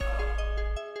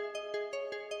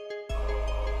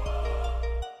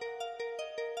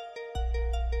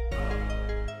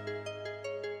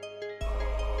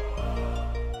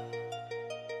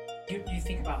You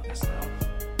think about this though.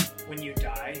 When you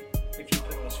die, if you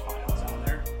put those files out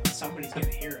there, somebody's gonna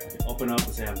hear it. Open up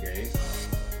and say I'm gay.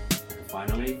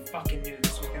 Finally. Fucking knew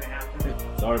this was gonna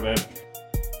happen. Sorry, babe.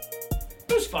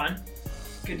 It was fun.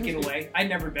 Good getaway. I'd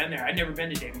never been there. I'd never been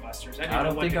to Dave & Buster's. I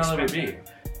don't think I'll ever be.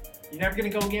 You're never gonna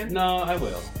go again? No, I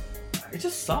will. It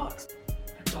just sucks.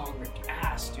 That dog ripped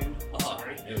ass, dude.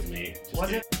 Sorry. It was me.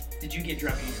 Was it? Did you get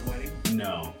drunk at your wedding?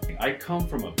 No. I come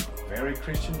from a very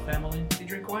Christian family. You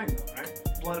drink wine though, right?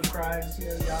 Blood of Christ.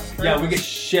 Yeah, we get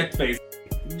shit-faced.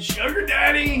 Sugar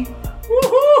daddy!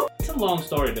 Woohoo! It's a long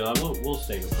story, though. We'll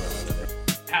save it for another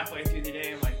day. Halfway through the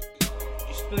day, I'm like, did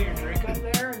you spill your drink up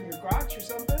there in your crotch or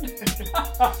something?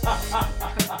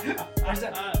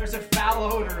 there's a foul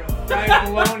odor of fried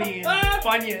bologna and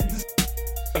Funyuns.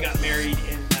 I got married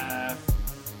in the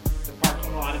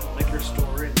parking lot of a liquor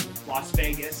store in Las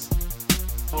Vegas.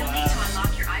 You'll need to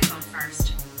unlock your iPhone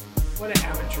first. What an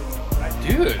amateur world, right?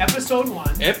 Dude. Episode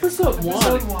 1. Episode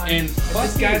one. And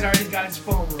this guy's already got his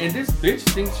phone room. And this bitch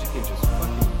thinks she can just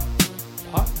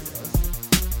fucking talk to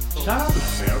us. Shout out to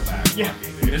Fairbanks. Yeah.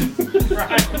 Dude.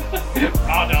 Right.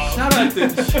 Raw dog. Shout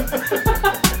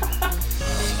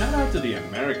out to the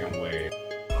American way.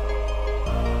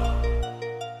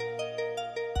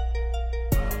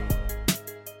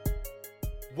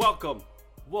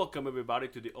 Welcome everybody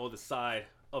to the other side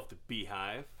of the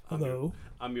beehive. Hello.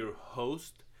 I'm your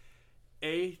host,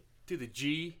 A to the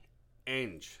G,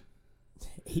 Ange.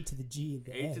 A to the G,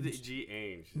 the A to the Ange. G,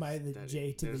 Ange. My the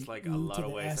J to There's the like E a lot to of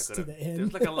the ways S I to could the have. N.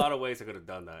 There's like a lot of ways I could have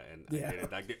done that, and Yeah. I did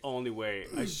it. Like the only way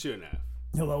I shouldn't have.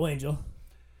 Hello, Angel.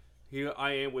 Here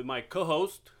I am with my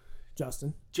co-host,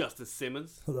 Justin. Justin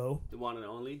Simmons, Hello. the one and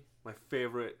only, my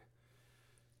favorite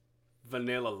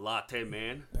vanilla latte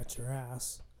man. Bet your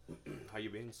ass. How you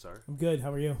been, sir? I'm good.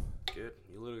 How are you? Good.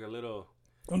 You look a little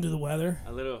Under the weather.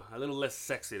 less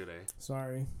sexy today.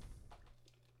 Sorry.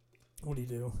 What do you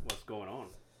do? What's going on?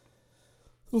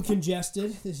 A little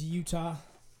congested. This Utah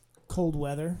cold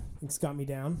weather. It's got me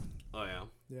down. Oh yeah,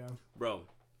 Yeah. bro.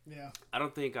 Yeah. I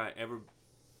don't think I ever,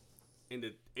 in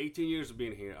the 18 years of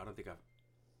being here, I don't think I've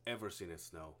ever seen it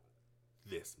snow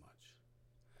this much.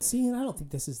 See, and I don't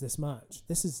think this is this much.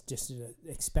 This is just an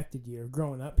expected year.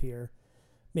 Growing up here,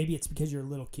 maybe it's because you're a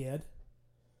little kid.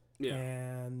 Yeah.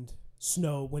 And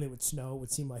snow, when it would snow, it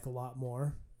would seem like a lot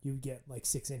more. You would get like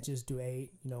 6 inches to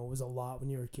 8. You know, it was a lot when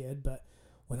you were a kid. But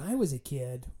when I was a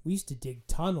kid, we used to dig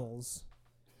tunnels.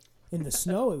 In the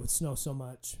snow, it would snow so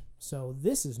much. So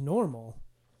this is normal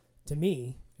to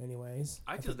me, anyways.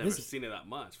 I just think never this is- seen it that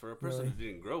much for a person Really? who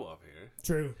didn't grow up here.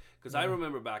 True. Because I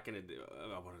remember back in the day,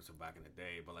 I want to say back in the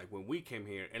day, but like when we came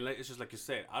here, and like, it's just like you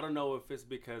said, I don't know if it's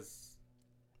because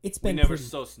It's we been never pretty,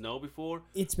 saw snow before,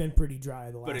 it's been pretty dry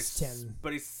the but last 10.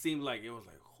 but it seemed like it was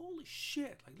like, holy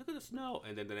shit, like look at the snow,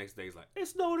 and then the next day it's like, it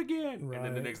snowed again, and then the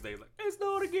Right. next day it's like, it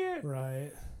snowed again.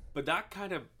 Right. But that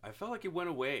kind of, I felt like it went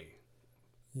away.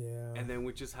 Yeah. And then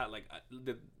we just had like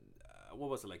what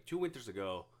was it, like 2 winters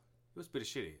ago? It was pretty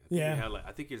shitty. I think Yeah. we had like,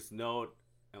 I think it snowed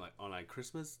and like on like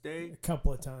Christmas Day, a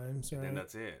couple of times, right? and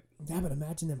that's it. Yeah, but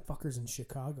imagine them fuckers in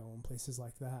Chicago and places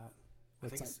like that. I It's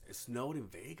think like, it snowed in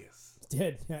Vegas, it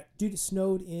did. Yeah, dude, it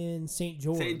snowed in St.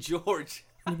 George. St. George.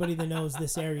 Anybody that knows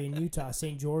this area in Utah,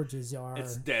 St. George is our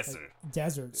It's desert.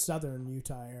 desert, southern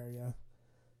Utah area.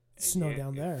 And Snow yet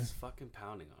down there. It's fucking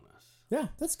pounding on us. Yeah,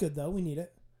 that's good though. We need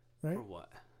it, right? For what?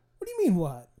 What do you mean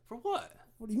what? For what?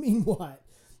 What do you mean what?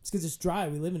 It's because it's dry.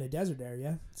 We live in a desert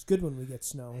area. It's good when we get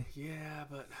snow. Yeah,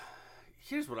 but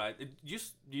here's what do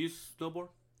you snowboard?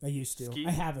 I used to. Ski?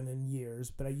 I haven't in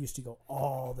years, but I used to go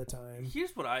all the time.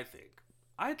 Here's what I think.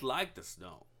 I'd like the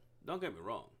snow. Don't get me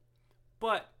wrong.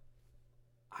 But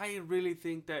I really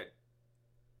think that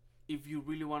if you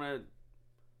really want to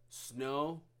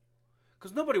snow,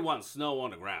 because nobody wants snow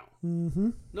on the ground. Mm-hmm.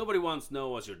 Nobody wants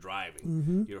snow as you're driving.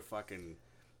 Mm-hmm. Your fucking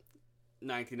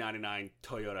 1999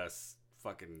 Toyota's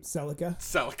fucking Celica.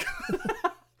 Celica.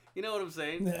 You know what I'm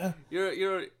saying? Yeah.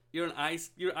 You're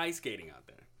ice skating out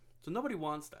there. So nobody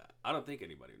wants that. I don't think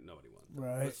nobody wants that.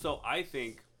 Right. But so I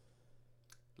think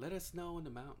let us snow in the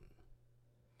mountain.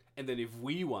 And then if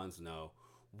we want snow,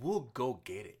 we'll go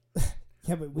get it.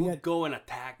 Yeah, but We'll go and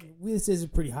attack it. this is a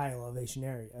pretty high elevation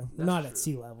area. We're not at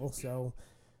sea level, so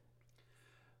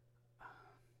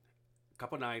A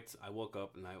couple nights I woke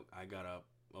up and I got up.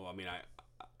 Well, I mean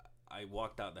I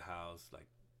walked out the house like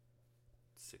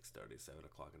 6:30, 7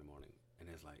 o'clock in the morning, and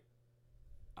it's like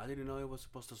I didn't know it was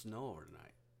supposed to snow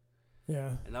overnight.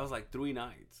 yeah. And that was like 3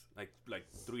 nights, like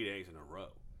 3 days in a row.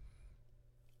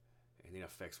 And it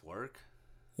affects work.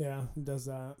 Yeah, it does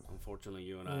that. Unfortunately,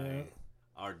 you and Yeah.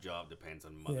 our job depends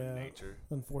on Mother Yeah. Nature.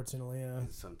 Unfortunately, yeah.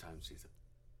 And sometimes she's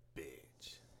a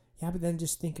bitch. Yeah, but then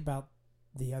just think about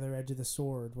the other edge of the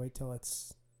sword. Wait till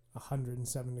it's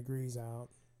 107 degrees out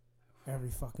every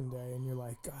fucking day, and you're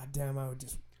like, God damn, I would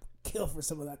just kill for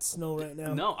some of that snow right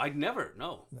now. No, I'd never.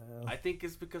 No. No. I think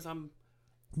it's because I'm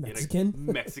Mexican.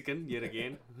 Mexican yet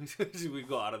again. We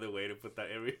go out of the way to put that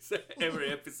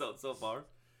every episode so far.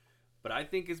 But I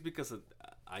think it's because of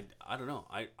I don't know.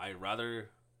 I rather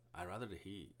the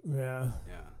heat. Yeah.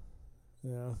 Yeah.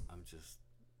 Yeah. I'm just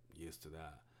used to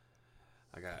that.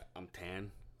 I'm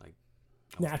tan. Like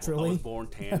Naturally. I was born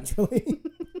tan. Naturally.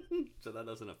 So that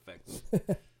doesn't affect me.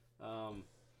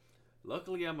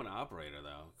 Luckily, I'm an operator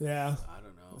though. Yeah. I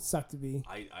don't know. It sucked to be.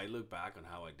 I look back on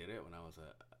how I did it when I was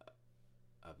a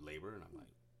labor, and I'm like,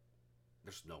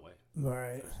 there's no way. All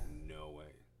right. There's no way.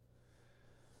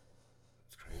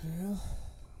 It's crazy. Yeah.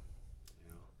 You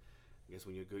know, I guess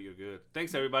when you're good, you're good.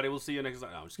 Thanks, everybody. We'll see you next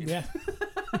time. No, I'm just kidding. Yeah.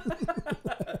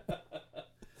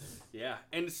 Yeah.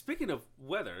 And speaking of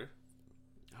weather,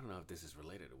 I don't know if this is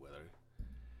related to weather.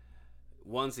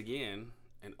 Once again,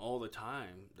 and all the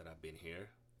time that I've been here,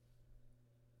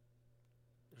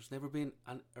 there's never been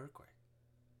an earthquake.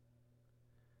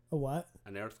 A what?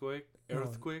 An earthquake? Oh,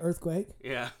 Earthquake? Earthquake?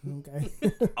 Yeah. Okay.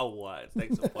 A what?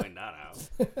 Thanks for pointing that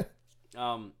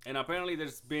out. And apparently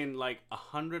there's been like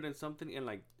 100 and something in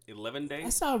like 11 I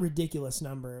days. saw a ridiculous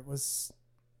number. It was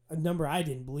a number I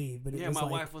didn't believe, but it Yeah, was my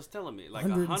like wife was telling me like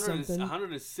 100 and something.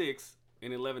 106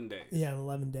 in 11 days. Yeah, in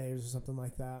 11 days or something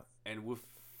like that. And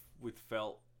we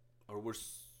felt, or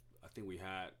I think we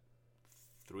had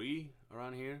 3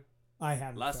 around here. I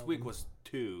haven't. Last felt week them. was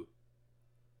 2.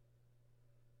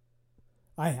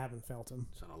 I haven't felt them.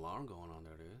 There's an alarm going on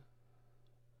there, dude.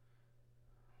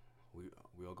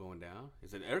 We all going down?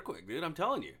 It's an earthquake, dude. I'm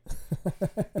telling you.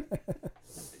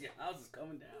 Your house is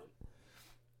coming down.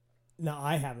 No,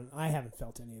 I haven't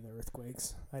felt any of the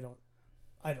earthquakes. I don't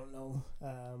know.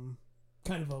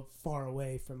 Kind of far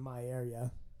away from my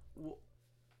area. Well,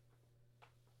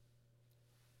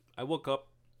 I woke up.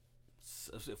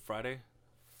 Was it Friday?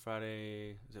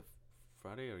 Is it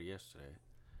Friday or yesterday?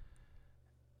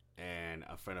 And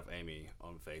a friend of Amy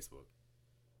on Facebook.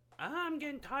 I'm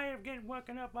getting tired of getting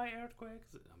woken up by earthquakes.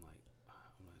 I'm like,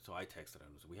 so I texted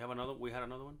him. So we had another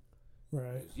one.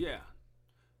 Right. Goes, yeah,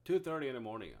 2:30 in the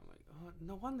morning. I'm like, oh,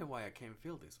 no wonder why I can't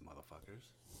feel these motherfuckers.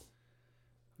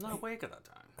 I'm not awake at that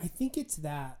time. I think it's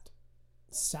that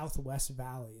Southwest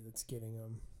Valley that's getting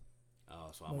them. Oh,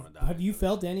 so I'm Like, gonna die. have you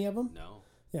felt any of them? No.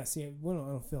 Yeah. See, I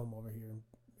don't film over here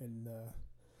in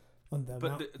on the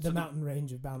But the mountain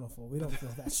range of Bountiful. We don't feel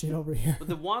that shit over here. But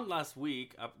the one last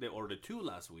week, or the 2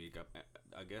 last week,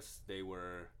 I guess they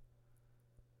were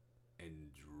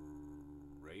in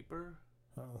Draper.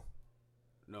 Oh.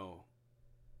 No.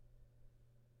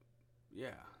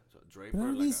 Yeah. So Draper.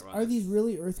 But are these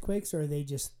really earthquakes, or are they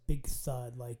just big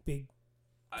thud, like big?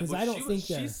 Because I don't think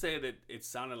she said that it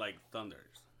sounded like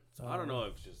thunders. So I don't know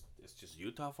if it's just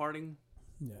Utah farting.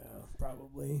 Yeah,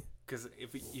 probably. Because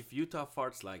if Utah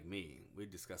farts like me, we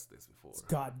discussed this before. It's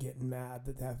God getting mad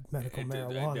that they have medical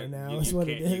marijuana that- now. you Is what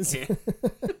can't- it is.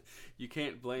 You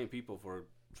can't blame people for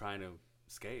trying to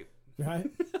escape. Right?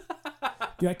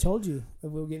 Dude, I told you that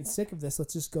we were getting sick of this.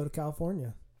 Let's just go to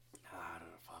California. I don't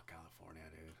know. Fuck California,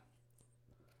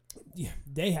 dude. Yeah,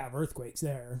 they have earthquakes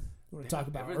there. We want They to talk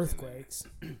have about everything earthquakes.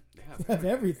 They have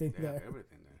everything They have there.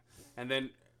 everything there. And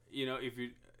then, if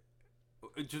you...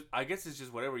 I guess it's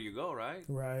just whatever you go, right?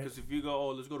 Right. Because if you go,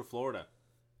 let's go to Florida.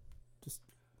 Just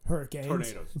hurricanes.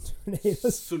 Tornadoes. Tornadoes.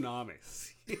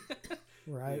 Tsunamis.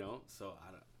 Right. So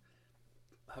I don't...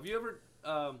 Have you ever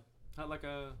had like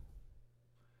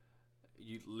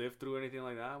you lived through anything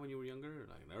like that when you were younger?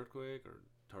 Like an earthquake or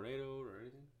tornado or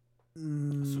anything? A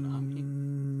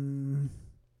tsunami?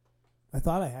 I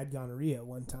thought I had gonorrhea at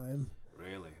one time.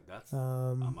 Really? That's...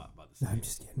 I'm I'm not about to say. I'm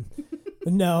just kidding.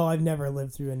 But no, I've never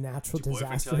lived through a natural Did your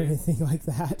boyfriend disaster or tell you? anything like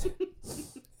that.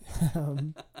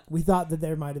 We thought that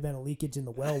there might have been a leakage in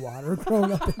the well water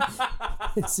growing up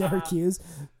in Syracuse.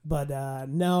 But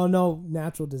no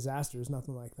natural disasters,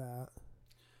 nothing like that.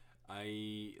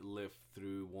 I lived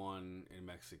through one in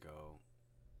Mexico.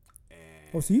 And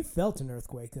Oh, so you felt an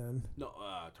earthquake then? No,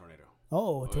 tornado.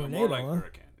 Oh, a tornado, More like huh?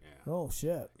 hurricane, yeah. Oh,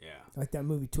 shit. Yeah. Like that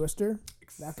movie Twister?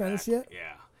 That kind of shit?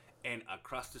 Yeah. And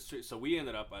across the street, so we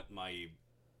ended up at my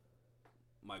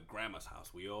grandma's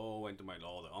house. We all went to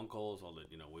all the uncles,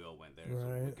 we all went there so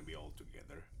we Right. could be all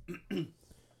together.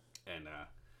 And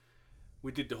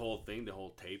we did the whole thing, the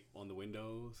whole tape on the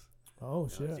windows. Oh,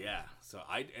 shit. Yeah. So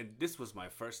and this was my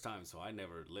first time, so I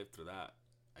never lived through that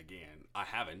again. I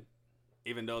haven't,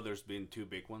 even though there's been 2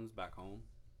 big ones back home,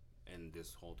 and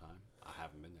this whole time I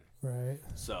haven't been there. Right.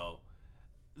 So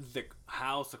the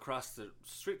house across the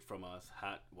street from us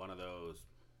had one of those.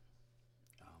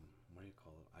 What do you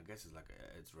call it? I guess it's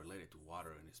it's related to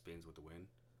water and it spins with the wind.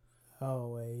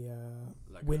 Oh,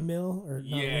 Like windmill or not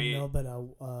yeah, windmill, but I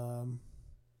don't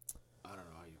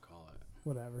know how you call it.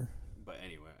 whatever. But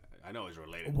anyway, I know it's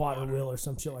related. A to water wheel or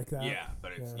some shit like that. Yeah,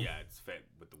 but it's it's fed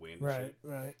with the wind. Right, and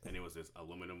shit. right. And it was this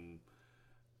aluminum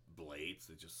blades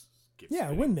that just keep Yeah,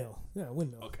 spinning. windmill. Yeah,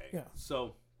 windmill. Okay. Yeah.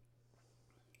 So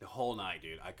the whole night,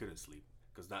 dude, I couldn't sleep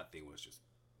because that thing was just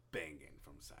banging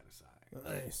from side to side.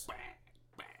 Nice. Bang,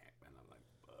 bang, and I'm like,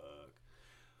 fuck.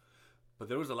 But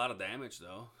there was a lot of damage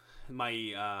though.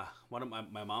 My one of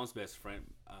my mom's best friend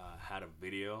had a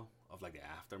video of like the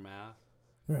aftermath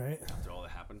Right. after all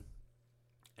that happened,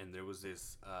 and there was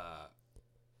this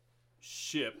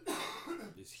ship,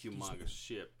 this humongous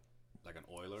ship, like an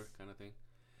oiler kind of thing,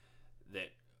 that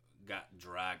got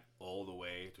dragged all the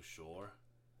way to shore,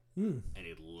 and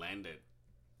it landed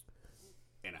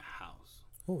in a house.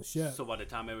 Holy shit. So by the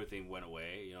time everything went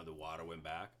away, you know, the water went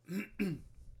back.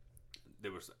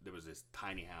 there was this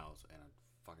tiny house and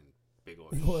a fucking big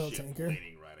oil ship tanker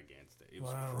leaning right against it. It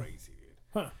was crazy, dude.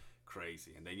 Huh.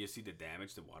 Crazy. And then you see the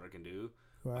damage the water can do.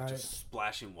 Right. Like just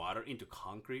splashing water into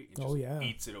concrete. It just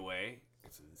eats it away.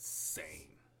 It's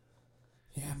insane.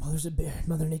 Yeah,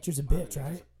 Mother Nature's a bitch,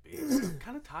 right? I'm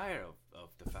kind of tired of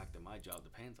the fact that my job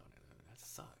depends on it. That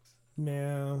sucks.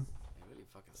 Yeah. It really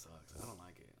fucking sucks. I don't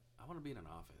like it. I want to be in an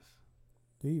office.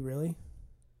 Do you really?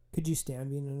 Could you stand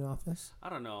being in an office? I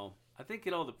don't know. I think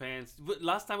it all depends.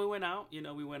 Last time we went out,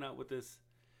 we went out with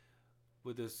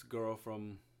this girl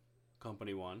from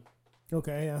Company One.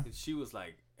 Okay, yeah. And she was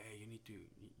like, "Hey,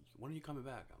 when are you coming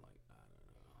back?" I'm like, "I don't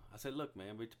know." I said, "Look,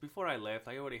 man, but before I left,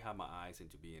 I already had my eyes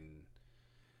into being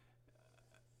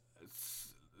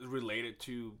related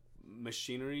to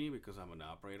machinery because I'm an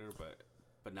operator,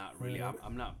 but not really. Right.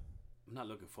 I'm not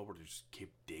looking forward to just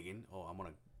keep digging. Oh, I'm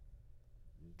gonna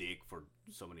dig for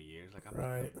so many years. Like I'm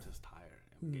just tired.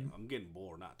 I'm getting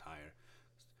bored, not tired.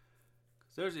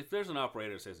 If there's an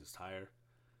operator that says it's tired,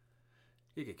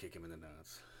 you can kick him in the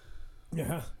nuts.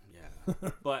 Yeah. Yeah.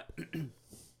 But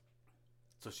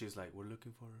so she's like, we're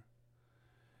looking for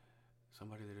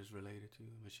somebody that is related to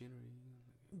machinery,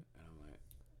 and I'm like,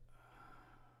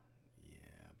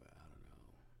 yeah, but I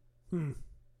don't know.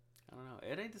 I don't know.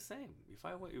 It ain't the same. If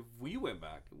we went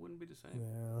back, it wouldn't be the same.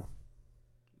 Yeah.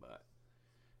 But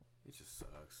it just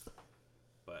sucks.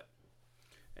 But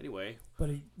anyway. But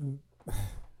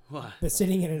What? But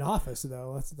sitting in an office,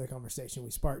 though, that's the conversation we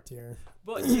sparked here.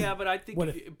 But yeah, but I think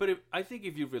I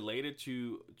if you're related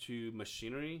to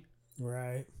machinery,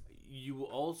 right, you will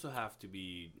also have to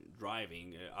be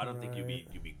driving. I don't think you'd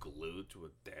be glued to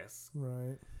a desk.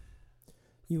 Right.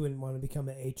 You wouldn't want to become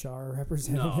an HR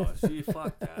representative. No, see,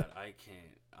 fuck that. I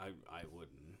can't. I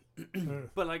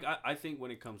wouldn't. But like, I think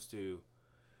when it comes to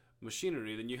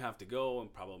machinery, then you have to go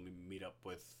and probably meet up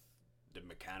with the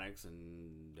mechanics,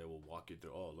 and they will walk you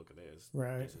through. Oh, look at this.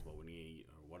 Right. This is what we need,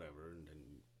 or whatever, and then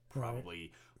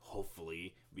probably,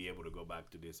 hopefully, be able to go back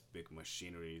to this big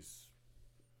machineries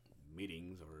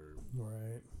meetings or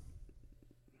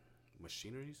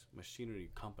machinery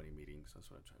company meetings. That's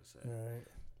what I'm trying to say. Right.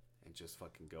 And just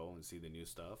fucking go and see the new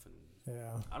stuff, and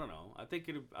yeah, I don't know. I think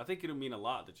it'll mean a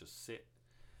lot to just sit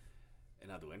and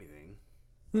not do anything.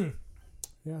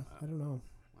 Yeah, I don't know.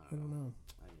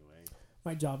 Anyway,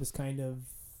 my job has kind of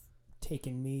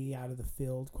taken me out of the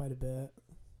field quite a bit.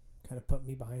 Kind of put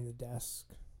me behind the desk.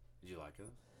 Did you like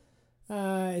it?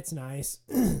 It's nice,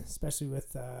 especially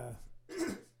with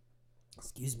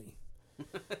excuse me,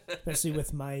 especially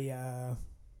with my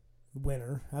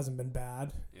winter hasn't been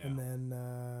bad, and then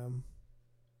I'm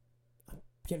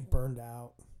getting burned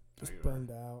out. Just burned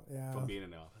out. Yeah. From being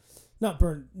in the office. Not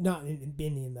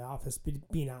being in the office, but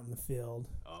being out in the field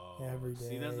every day.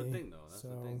 See, that's the thing, though. That's the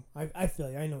thing. I feel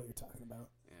you. I know what you're talking about.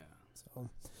 Yeah. So,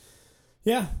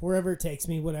 yeah, wherever it takes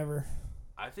me, whatever.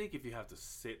 I think if you have to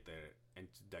sit there and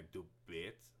like do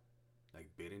bits, like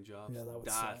bidding jobs, Yeah, that would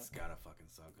that's suck. gotta fucking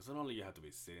suck. Because not only you have to be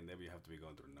sitting there, but you have to be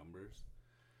going through numbers.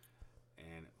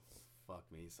 And fuck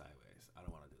me sideways. I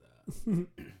don't want to do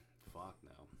that. Fuck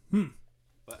no.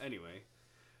 But anyway,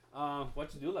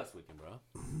 what'd you do last weekend, bro?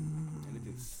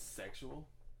 Anything sexual?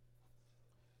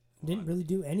 Didn't really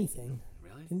do anything.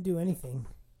 Really? Didn't do anything.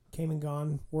 Came and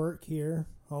gone. Work here,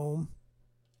 home,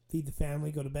 feed the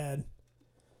family, go to bed.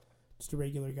 Just a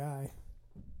regular guy.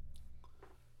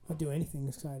 Not do anything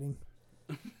exciting.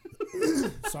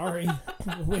 Sorry.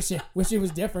 wish it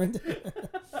was different.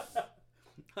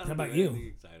 How about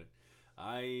you? Excited.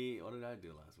 What did I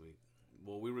do last week?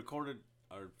 Well, we recorded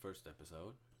our first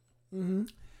episode.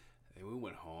 And we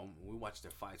went home. We watched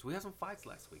their fights. We had some fights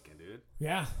last weekend, dude.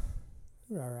 Yeah,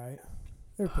 they're all right.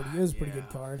 They're pretty. It was a pretty Yeah. good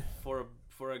card.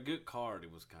 For a good card,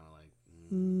 it was kind of like.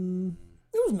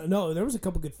 There was a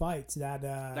couple good fights. That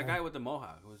That guy with the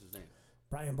mohawk. What was his name?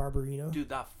 Brian Barberino. Dude,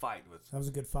 that fight was That was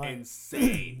a good fight.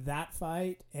 insane. That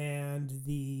fight and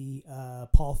the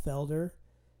Paul Felder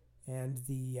and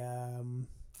the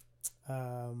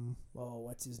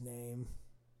what's his name?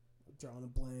 I'm drawing a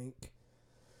blank.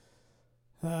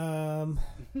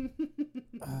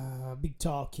 Big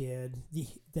tall kid,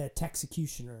 the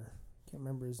Texecutioner. Can't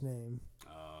remember his name.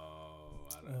 Oh,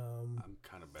 I'm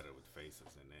kind of better with faces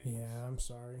than names. Yeah, I'm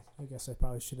sorry. I guess I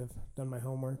probably should have done my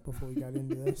homework before we got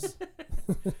into this.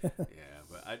 Yeah,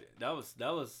 but that was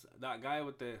that guy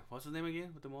with the, what's his name again,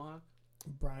 with the mohawk?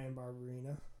 Brian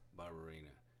Barberina.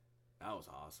 Barberina. That was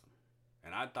awesome,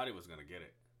 and I thought he was gonna get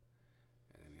it,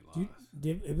 and then he lost.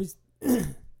 Dude, it was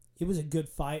it was a good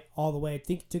fight all the way. I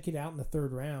think he took it out in the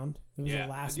third round. It was the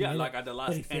last minute like at the that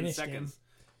last he 10 finished seconds.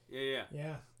 Yeah.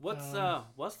 Yeah. What's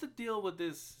the deal with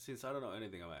this? Since I don't know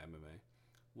anything about MMA,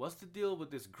 what's the deal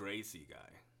with this Gracie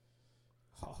guy?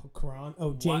 Oh, Kron.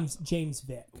 Oh, James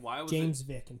Vick. Why was James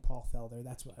Vick and Paul Felder.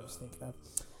 That's what I was thinking of.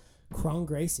 Kron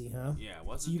Gracie, huh? Yeah,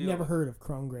 what's So the you've deal? never heard of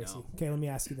Kron Gracie? No. Okay, let me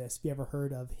ask you this: have you ever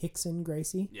heard of Hickson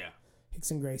Gracie? Yeah.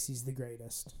 Hickson Gracie's the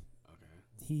greatest.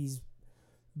 Okay. He's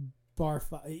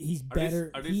he's Are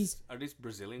better. Are these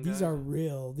Brazilian guys? These are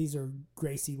real. These are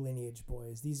Gracie lineage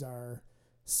boys. These are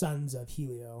sons of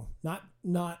Helio.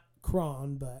 Not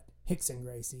Kron, but Hickson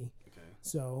Gracie. Okay.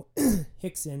 So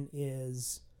Hickson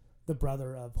is the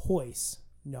brother of Hoyce.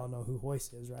 Y'all know who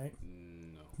Hoyce is, right?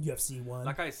 No. UFC 1.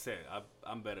 Like I said,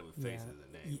 I'm better with faces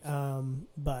than names.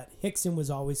 But Hickson was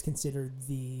always considered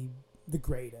the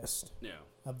greatest Yeah.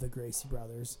 of the Gracie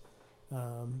brothers.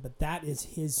 But that is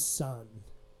his son.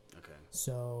 Okay.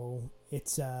 So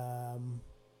it's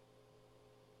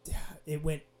it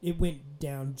went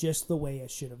down just the way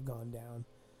it should have gone down.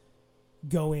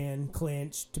 Go in,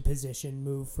 clinch to position,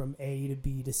 move from A to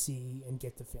B to C, and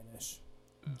get the finish,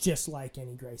 just like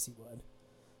any Gracie would.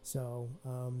 So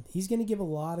he's going to give a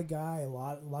lot of guys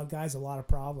a lot of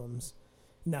problems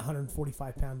in that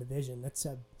 145-pound division. That's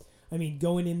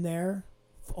going in there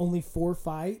only 4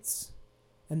 fights,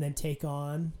 and then take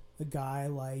on a guy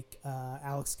like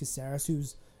Alex Caceres,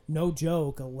 who's no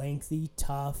joke, a lengthy,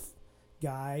 tough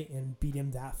guy, and beat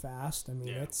him that fast. I mean,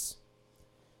 Yeah.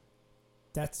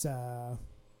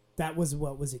 that was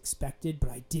what was expected, but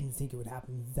I didn't think it would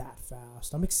happen that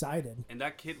fast. I'm excited. And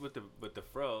that kid with the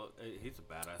fro, he's a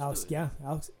badass. Alex, dude. yeah,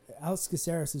 Alex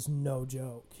Caceres is no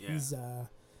joke. Yeah.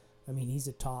 He's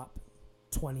a top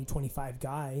 20, 25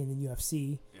 guy in the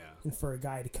UFC. Yeah. And for a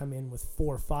guy to come in with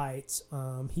 4 fights,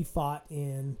 he fought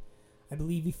in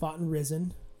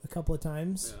Risen a couple of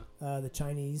times. Yeah. The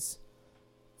Chinese,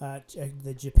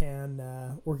 the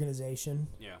Japan organization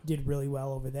Yeah. did really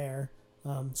well over there.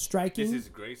 Striking. This is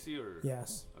Gracie or?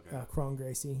 Yes. Okay. Kron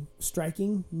Gracie.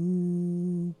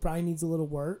 Striking probably needs a little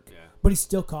work, Yeah. but he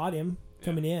still caught him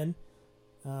coming in.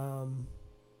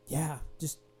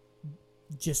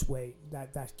 Just wait.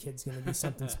 That kid's gonna be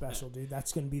something special, dude.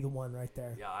 That's gonna be the one right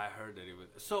there. Yeah, I heard that it was.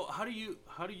 So how do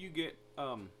you get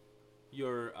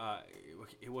your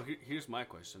well, here's my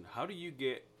question. How do you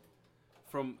get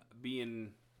from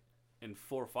being in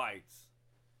 4 fights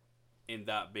in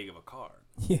that big of a card?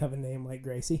 You have a name like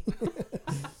Gracie.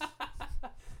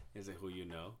 Is it who you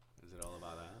know? Is it all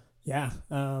about that? Yeah.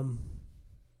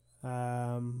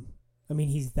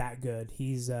 He's that good.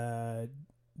 He's a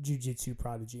jiu-jitsu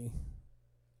prodigy.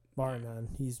 Bar none.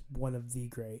 He's one of the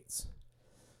greats.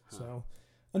 Huh. So,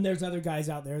 and there's other guys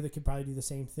out there that could probably do the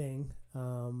same thing.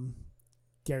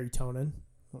 Gary Tonin.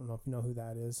 I don't know if you know who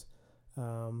that is.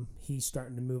 He's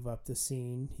starting to move up the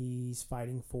scene. He's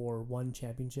fighting for 1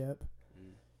 championship.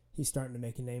 He's starting to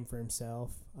make a name for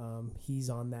himself. He's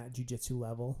on that jiu-jitsu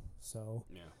level. So,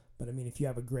 Yeah. but if you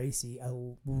have a Gracie,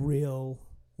 a real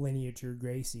lineage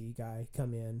Gracie guy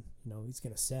come in, he's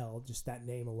gonna sell just that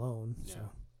name alone. Yeah. So,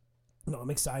 no, I'm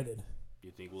excited. Do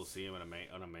you think we'll see him on a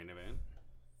main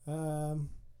event?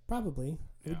 Probably. I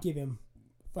Yeah. would give him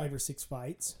 5 or 6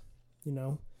 fights.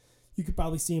 You could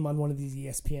probably see him on one of these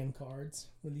ESPN cards,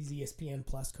 one of these ESPN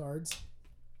Plus cards.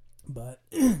 But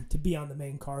to be on the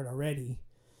main card already,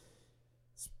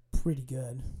 it's pretty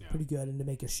good. Yeah. Pretty good, and to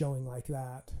make a showing like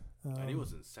that. And he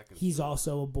was in second. He's too.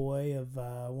 also a boy of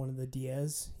one of the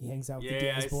Diaz. He hangs out with the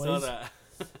Yeah, Diaz I boys. saw that.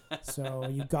 So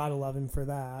you gotta love him for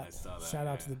that. I saw that, Shout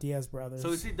out to yeah. the Diaz brothers.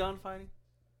 So is he done fighting?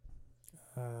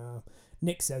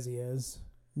 Nick says he is.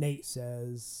 Nate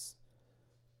says,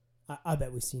 I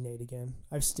bet we see Nate again.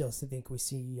 I still think we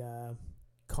see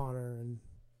Connor and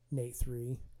Nate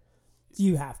 3.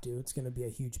 You have to. It's going to be a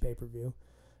huge pay-per-view.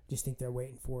 Just think they're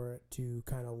waiting for it to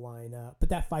kind of line up. But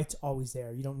that fight's always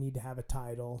there. You don't need to have a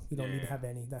title. You don't need to have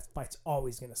any. That fight's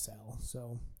always going to sell.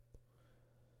 So.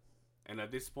 And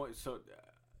at this point, so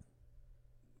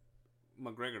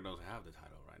McGregor doesn't have the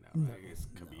title right now, right? It's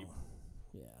Khabib.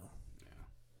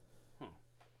 Yeah.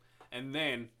 And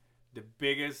then the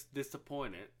biggest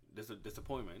disappointment.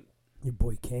 Your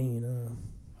boy Kane.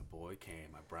 My boy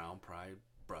Kane, my brown pride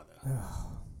brother.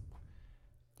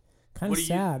 Kind of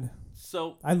sad.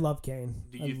 So I love Kane.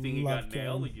 Do you think he got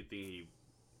nailed? Or do you think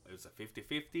it was a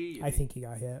 50-50? I think he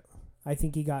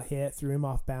got hit. Threw him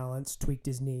off balance, tweaked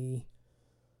his knee.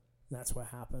 That's what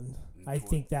happened. I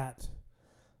think that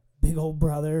big old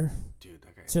brother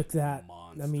took that.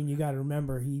 Monster. I mean, you got to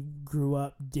remember, he grew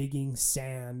up digging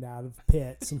sand out of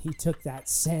pits, and he took that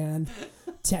sand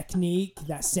technique,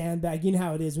 that sandbag. You know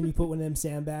how it is when you put one of them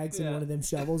sandbags in one of them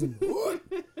shovels, and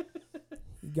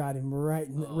he got him right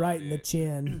in the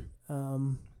chin.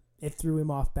 It threw him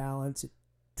off balance. It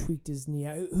tweaked his knee.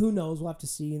 Who knows? We'll have to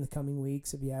see in the coming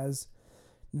weeks if he has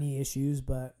knee issues,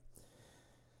 but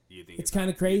it's kind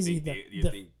of crazy. Do you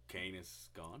think Kane is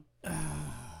gone?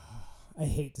 I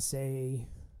hate to say.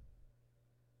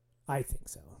 I think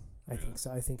so.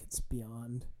 I think it's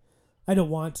beyond. I don't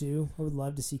want to. I would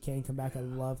love to see Kane come back. I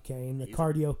love Kane, the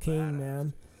cardio king,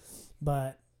 man.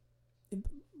 But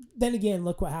then again,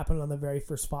 look what happened on the very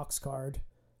first Fox card.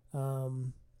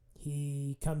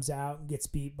 He comes out and gets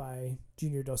beat by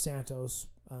Junior Dos Santos.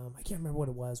 I can't remember what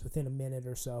it was. Within a minute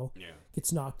or so,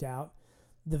 gets knocked out.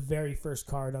 The very first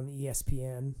card on the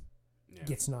ESPN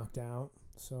gets knocked out.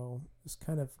 So it's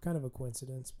kind of a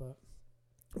coincidence, but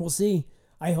we'll see.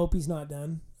 I hope he's not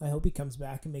done. I hope he comes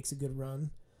back and makes a good run.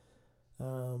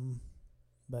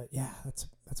 But yeah, that's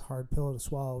a hard pill to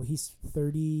swallow. He's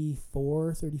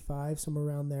 34, 35, somewhere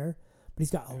around there. But he's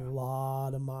got a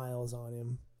lot of miles on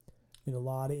him. And a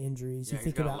lot of injuries. Yeah,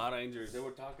 he's got a lot of injuries. They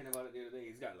were talking about it the other day.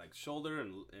 He's got like shoulder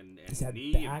and he's had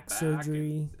knee back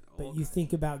surgery. But you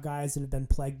think about guys that have been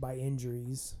plagued by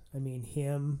injuries. I mean,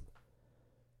 him,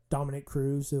 Dominic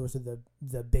Cruz, those are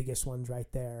the biggest ones right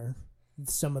there.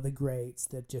 Some of the greats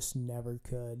that just never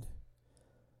could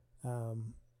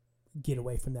get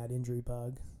away from that injury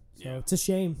bug. So it's a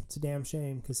shame. It's a damn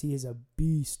shame because he is a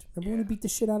beast. Remember when he beat the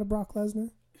shit out of Brock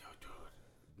Lesnar?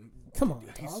 Come on,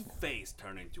 his dog. face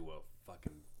turned into a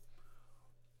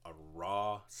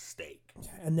raw steak.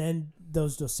 And then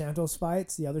those Dos Santos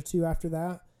fights, the other two after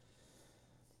that.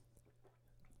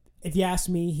 If you ask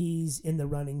me, he's in the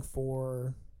running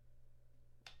for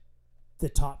the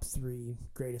top 3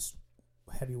 greatest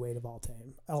heavyweight of all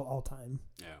time.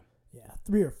 Yeah,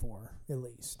 3 or 4 at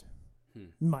least,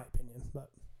 in my opinion. But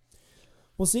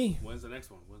we'll see. When's the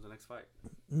next one? When's the next fight?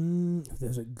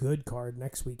 There's a good card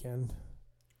next weekend.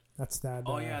 That's that.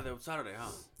 The Saturday,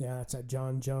 huh? Yeah, that's at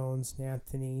John Jones,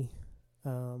 Anthony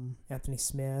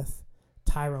Smith,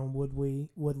 Tyrone Woodley,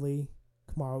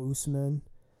 Kamaru Usman,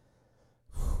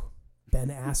 Ben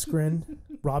Askren,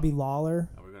 Robbie Lawler.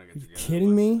 We're gonna get Are you together.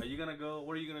 kidding me? Are you gonna go?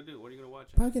 What are you gonna do? What are you gonna watch?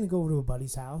 Probably gonna go over to a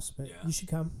buddy's house, but you should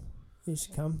come. They're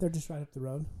just right up the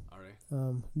road. All right.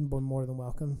 You're more than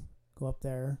welcome. Go up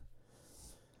there.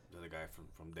 The guy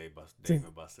from Dave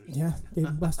and Buster's. Yeah, Dave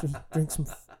and Buster's.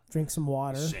 Drink some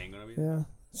water. Is Shane gonna be there? Yeah,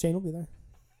 Shane will be there.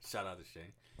 Shout out to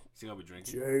Shane. Is he gonna be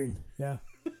drinking? Shane. Yeah.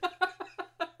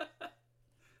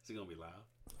 Is he gonna be loud?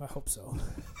 I hope so.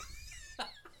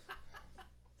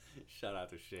 Shout out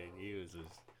to Shane. He was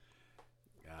just...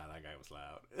 God, that guy was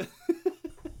loud.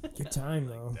 Good time,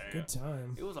 though. Good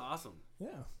time. It was awesome.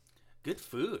 Yeah. Good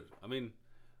food. I mean...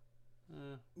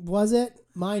 was it?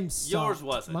 Mine sucked. Yours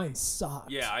wasn't. Mine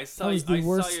sucked. Yeah, I saw that was the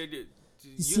worst.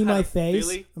 you see my face?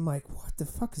 Philly? I'm like, what the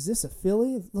fuck is this? A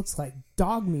Philly? It looks like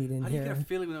dog meat in How here. do you get a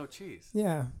Philly with no cheese?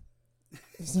 Yeah.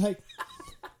 It's like...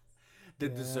 The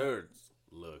desserts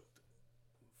looked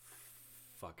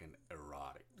fucking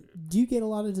erotic, dude. Do you get a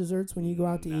lot of desserts when you go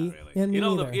out to eat? Really. Yeah, me it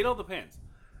all neither. depends.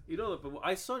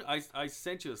 I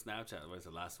sent you a Snapchat. Was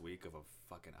it last week of a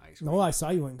fucking ice cream? No, I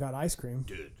saw you went and got ice cream.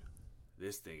 Dude,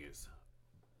 this thing is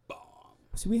bomb.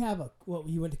 So we have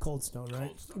you went to Cold Stone, right?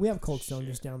 Cold Stone we have Cold Stone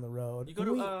just down the road. You go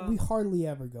to, we hardly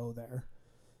ever go there.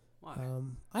 Why?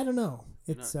 I don't know.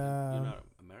 It's you're not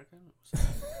American?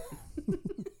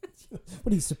 What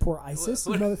do you support ISIS,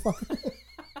 you motherfucker?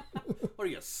 What are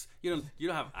you? You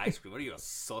don't have ice cream. What are you, a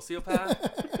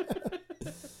sociopath?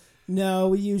 No,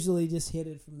 we usually just hit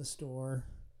it from the store.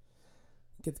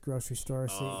 Get the grocery store,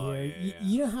 sit here. Yeah.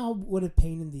 You know what a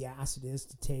pain in the ass it is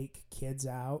to take kids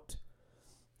out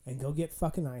and go get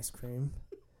fucking ice cream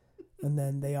And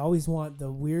then they always want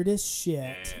the weirdest shit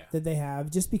Yeah. that they have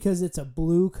just because it's a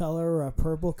blue color or a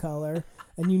purple color.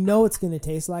 And you know it's going to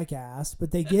taste like ass,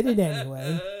 but they get it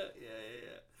anyway.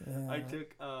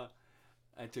 Yeah.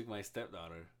 I took my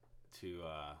stepdaughter to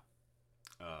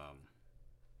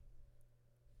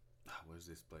where's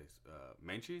this place?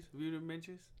 Menchie's? Have you been to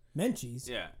Menchie's? Menchie's?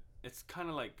 Yeah. It's kind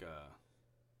of like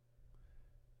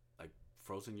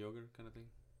frozen yogurt kind of thing.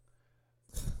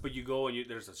 But you go and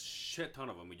there's a shit ton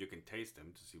of them, and you can taste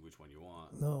them to see which one you want.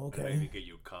 Oh, And then okay. you get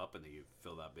your cup, and then you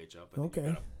fill that bitch up, and then Okay.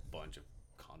 you got a bunch of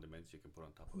condiments you can put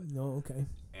on top of it. No, okay.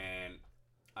 And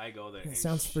I go there. It and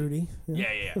sounds she- fruity.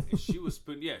 Yeah. And she was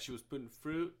putting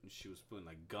fruit, and she was putting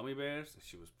like gummy bears, and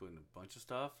she was putting a bunch of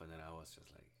stuff, and then I was just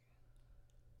like,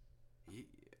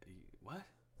 what?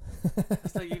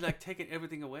 It's like you like taking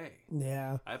everything away.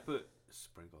 Yeah. I put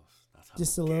sprinkles. That's how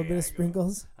Just a little gay bit I of go.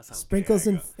 sprinkles. That's how Sprinkles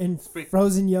gay I in go.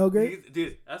 frozen yogurt.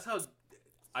 Dude, that's how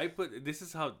I put. This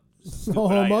is how. No stupid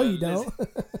homo, I am. you don't.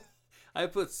 I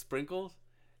put sprinkles,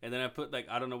 and then I put like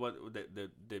I don't know what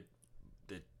the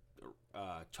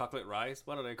chocolate rice.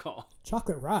 What are they called?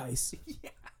 Chocolate rice.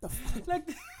 Like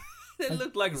they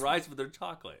look like rice, but they're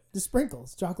chocolate. The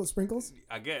sprinkles. Chocolate sprinkles.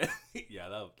 I guess. Yeah,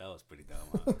 that was pretty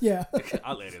dumb. Huh? Yeah.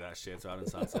 I'll edit that shit so I don't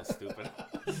sound so stupid.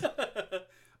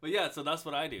 But yeah, so that's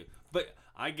what I do. But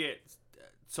I get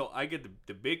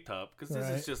the big tub because this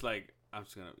Right. is just like I'm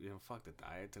just gonna fuck the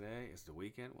diet today. It's the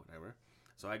weekend, whatever.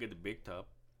 So I get the big tub,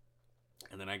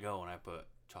 and then I go and I put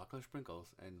chocolate sprinkles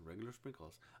and regular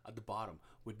sprinkles at the bottom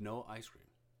with no ice cream.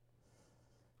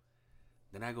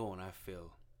 Then I go and I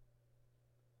fill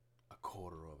a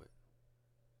quarter of it.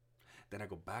 Then I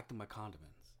go back to my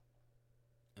condiments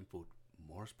and put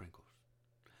more sprinkles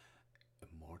and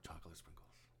more chocolate sprinkles.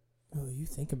 Oh, you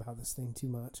think about this thing too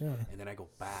much, huh? And then I go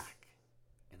back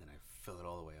and then I fill it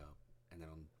all the way up. And then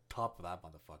on top of that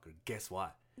motherfucker, guess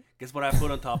what? Guess what I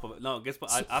put on top of it? No, guess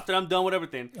what? After I'm done with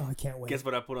everything, Oh, I can't wait. guess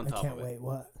what I put on I top can't of it? wait.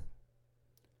 What?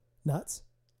 Nuts?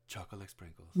 Chocolate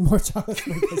sprinkles. More chocolate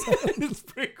sprinkles.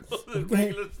 Sprinkles. Okay.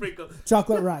 Regular sprinkles.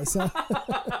 Chocolate rice, huh?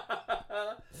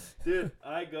 Dude,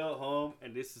 I go home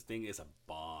and this thing is a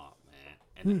bomb,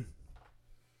 man.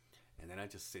 And then I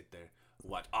just sit there,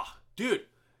 watch. Dude,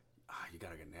 you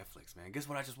gotta get Netflix, man. Guess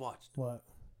what I just watched? What?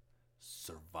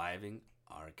 Surviving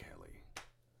R. Kelly.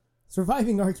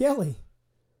 Surviving R. Kelly.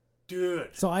 Dude.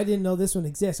 So I didn't know this one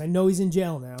exists. I know he's in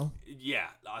jail now. Yeah,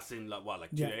 I seen like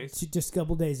 2 days. Just a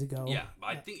couple days ago. Yeah,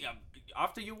 I think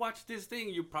after you watch this thing,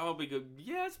 you probably go,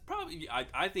 yeah, it's probably.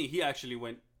 I think he actually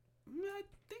went. I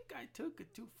think I took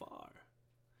it too far.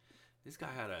 This guy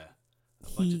had a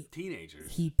bunch of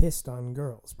teenagers. He pissed on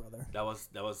girls, brother. That was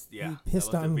yeah. He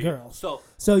pissed that was the on video. girls.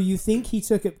 So you think he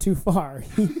took it too far?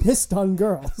 He pissed on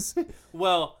girls,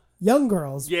 well, young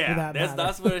girls. for yeah, that matter.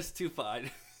 that's where it's too far.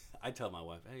 I tell my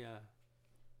wife, hey,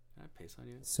 can I piss on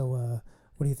you? So,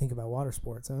 what do you think about water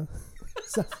sports, huh?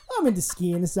 So, I'm into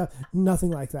skiing and stuff.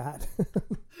 Nothing like that.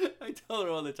 I tell her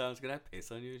all the time, can I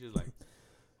piss on you? She's like,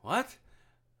 what?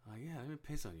 Oh, yeah, let me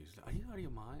piss on you. She's like, are you out of your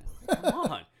mind? I'm like,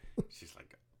 come on. She's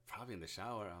like, probably in the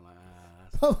shower. I'm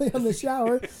like, Probably on the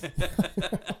shower. Did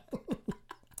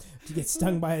you get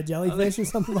stung by a jellyfish or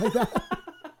something like that?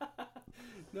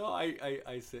 No,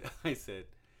 I said,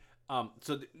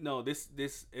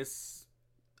 this is,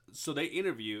 so they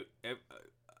interviewed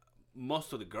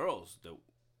most of the girls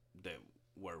that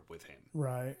were with him.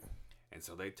 Right. And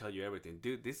so they tell you everything.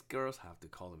 Dude, these girls have to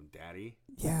call him daddy.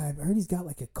 Yeah, I've heard he's got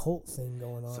like a cult thing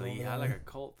going on. So he over had there. like a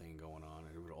cult thing going on,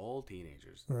 and they were all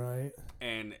teenagers. Right.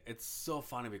 And it's so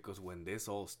funny because when this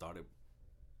all started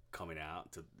coming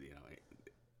out,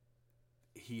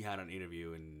 he had an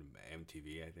interview in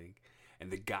MTV, I think, and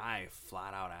the guy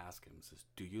flat out asked him, says,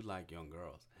 "Do you like young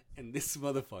girls?" And this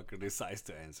motherfucker decides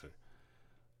to answer,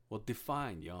 "Well,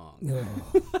 define young."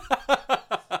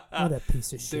 What a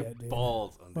piece of They're shit, dude.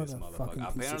 balls on What this a fucking motherfucker. piece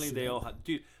of Apparently, they shit. all had.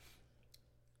 Dude,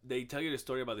 they tell you the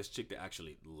story about this chick that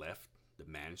actually left the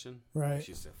mansion. Right.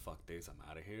 She said, "Fuck this, I'm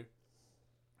out of here."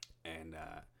 And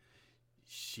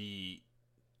she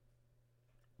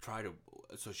tried to.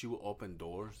 So she would open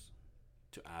doors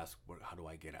to ask, "How do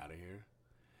I get out of here?"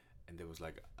 And there was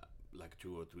like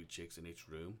 2 or 3 chicks in each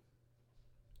room,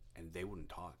 and they wouldn't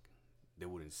talk. They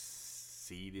wouldn't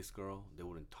see this girl. They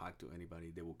wouldn't talk to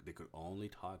anybody. They could only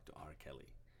talk to R. Kelly.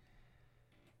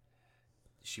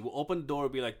 She would open the door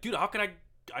and be like, "Dude, how can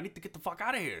I need to get the fuck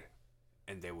out of here."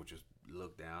 And they would just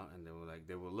look down, and they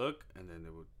would look, and then they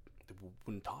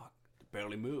wouldn't talk. They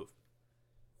barely move.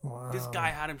 Wow. This guy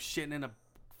had him shitting in a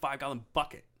 5-gallon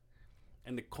bucket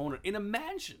in the corner in a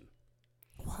mansion.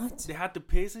 What? They had to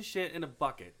piss and shit in a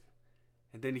bucket,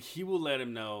 and then he will let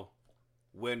him know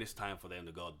when it's time for them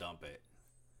to go dump it.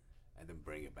 and then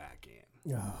bring it back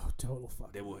in. Oh, total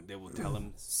fuck. They will tell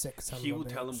him. Sick son He of a will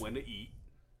tell bitch. them when to eat.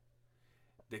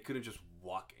 They couldn't just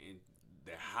walk in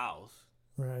their house.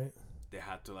 Right. They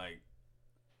had to like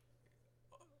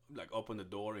open the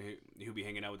door, and he'll be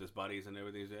hanging out with his buddies and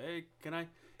everything. He'll say, "Hey,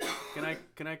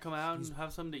 can I come out and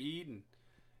have something to eat?" And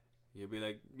he'll be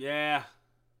like, "Yeah,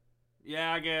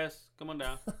 I guess. Come on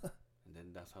down." And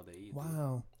then that's how they eat.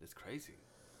 Wow. Dude. It's crazy.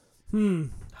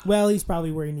 Well, he's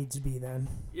probably where he needs to be then.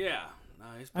 Yeah. No,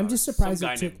 I'm just surprised some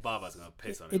guy it took. named Baba's gonna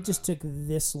piss on It just took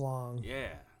this long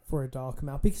Yeah. for a doll to come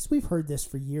out, because we've heard this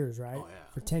for years, right? Oh, yeah.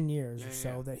 For 10 years or Yeah,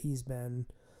 so yeah. that he's been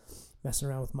messing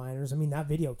around with minors. I mean, that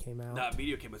video came out. That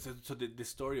video came out. So the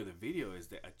story of the video is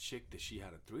that a chick that she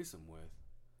had a threesome with.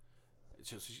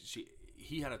 So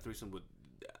he had a threesome with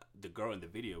the girl in the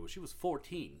video. She was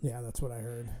 14. Yeah, that's what I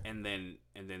heard. And then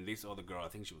this other girl, I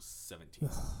think she was 17.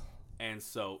 And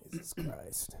so Jesus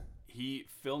Christ. he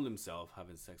filmed himself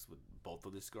having sex with both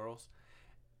of these girls.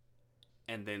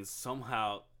 And then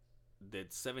somehow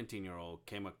that 17-year-old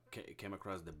came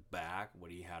across the back where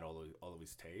he had all of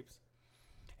his tapes.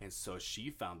 And so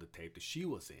she found the tape that she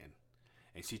was in,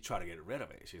 and she tried to get rid of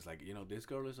it. She's like, this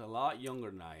girl is a lot younger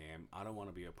than I am. I don't want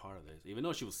to be a part of this. Even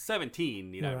though she was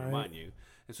 17, need I Right. remind you.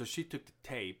 And so she took the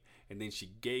tape, and then she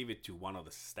gave it to one of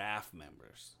the staff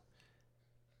members.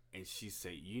 And she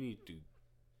said, you need to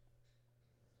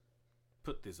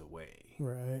put this away.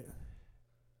 Right.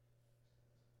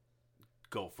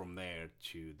 Go from there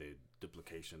to the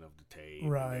duplication of the tape.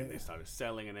 Right. And then they started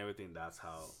selling and everything. That's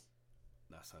how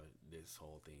this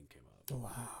whole thing came up.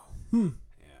 Wow.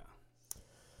 Yeah.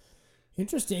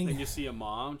 Interesting. Then you see a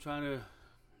mom trying to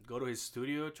go to his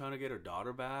studio, trying to get her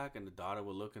daughter back, and the daughter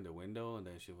will look in the window, and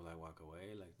then she will walk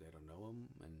away like they don't know him.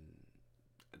 And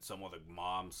some other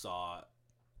mom saw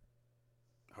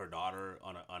her daughter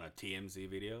on a TMZ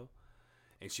video,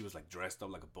 and she was like dressed up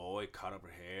like a boy, cut up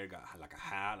her hair, got like a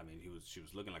hat. I mean, she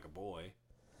was looking like a boy,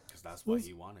 because that's what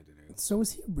he wanted to do. So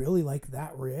is he really like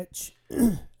that rich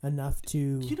enough to?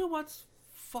 You know what's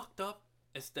fucked up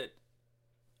is that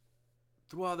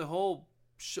throughout the whole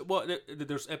show, well,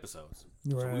 there's episodes.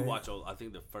 So we Right. watch all. I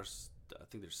think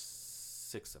there's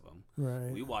 6 of them.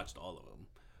 Right. We watched all of them,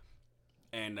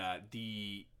 and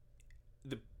the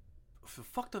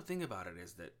fucked up thing about it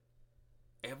is that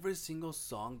every single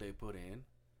song they put in,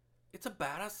 it's a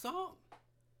badass song.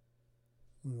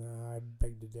 No, I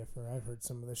beg to differ. I've heard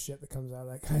some of the shit that comes out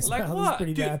of that guy's Like mouth. what, Is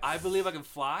pretty dude? bad. I Believe I Can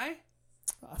Fly.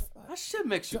 That shit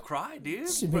makes you cry, dude.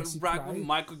 Shit makes you Right cry. when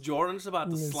Michael Jordan's about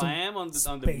to Yeah, some slam on the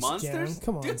Space monsters. Jam.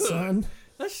 Come on, dude, son.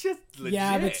 That shit's legit.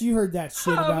 Yeah, but you heard that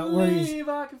shit I about where he's. believe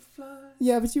I can fly.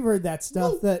 Yeah, but you've heard that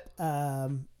stuff that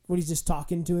when he's just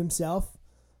talking to himself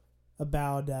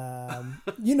about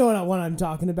you know what I'm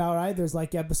talking about, right? There's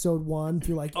like episode 1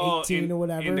 through like 18 or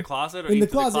whatever. In the closet or in the into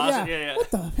closet, yeah. yeah. What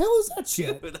the hell is that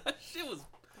shit? Dude, that shit was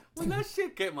when that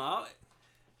shit came out.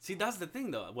 See, that's the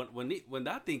thing though. When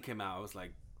that thing came out, I was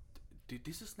like, dude,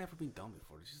 this has never been done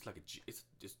before. This is like it's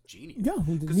just genius. Yeah,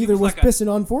 'Cause neither was like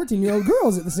pissing on 14-year-old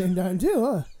girls at the same time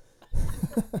too,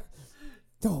 huh?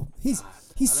 Oh, he's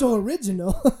so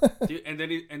original. Dude, and then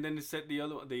he said the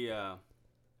other one,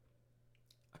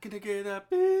 I can take it that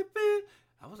beep beep.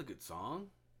 That was a good song.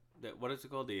 That what is it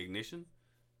called? The Ignition.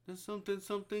 There's something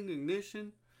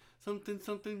ignition.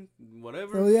 Something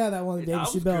whatever. Oh yeah, that one with Dave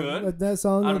That was Chappelle. good. With that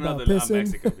song I don't know about I'm pissing.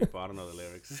 Mexican people. I don't know the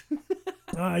lyrics.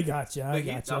 I gotcha.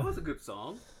 That was a good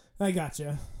song. I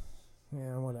gotcha.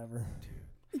 Yeah, whatever.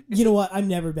 You know what? I've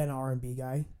never been an R&B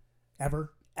guy,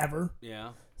 ever.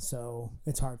 Yeah. So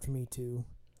it's hard for me to.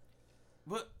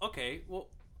 But okay, well,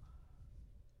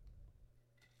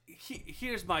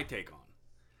 here's my take on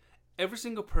every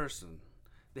single person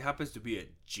that happens to be a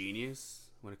genius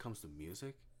when it comes to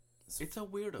music. It's a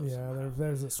weirdo. Yeah, somehow.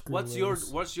 there's a screw.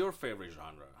 What's your favorite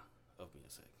genre of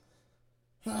music?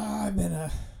 I've been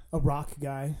a rock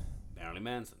guy. Marilyn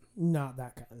Manson. Not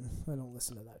that kind. I don't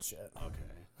listen to that shit.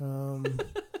 Okay.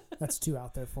 That's too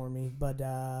out there for me. But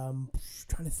trying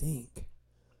to think.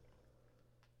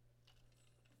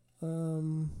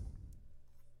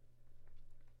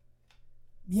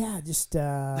 Yeah, just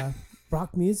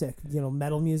rock music.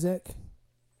 Metal music.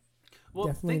 Well,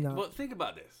 Definitely not. Well, think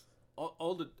about this.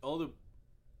 All the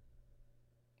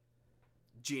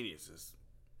geniuses,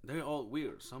 they're all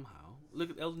weird somehow. Look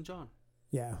at Elton John.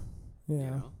 Yeah. You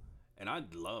know? And I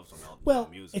love some Elton Well,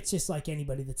 John music. it's just like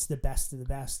anybody that's the best of the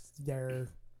best. They've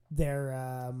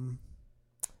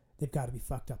got to be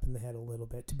fucked up in the head a little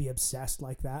bit to be obsessed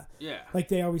like that. Yeah. Like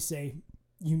they always say,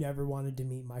 you never wanted to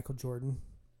meet Michael Jordan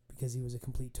because he was a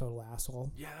complete total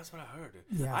asshole. Yeah, that's what I heard.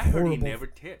 Yeah, I heard he horrible- never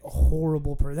tipped. A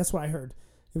horrible person. That's what I heard.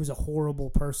 It was a horrible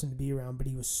person to be around, but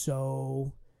he was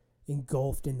so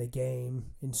engulfed in the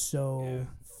game and so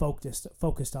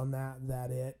focused on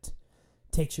that it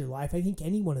takes your life. I think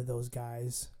any one of those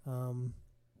guys.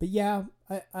 But yeah,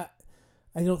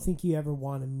 I don't think you ever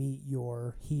want to meet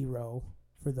your hero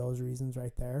for those reasons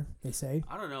right there, they say.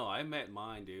 I don't know. I met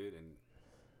mine, dude, and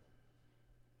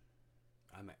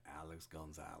I met Alex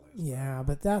Gonzalez. Yeah,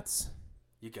 but that's...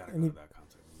 You gotta go to that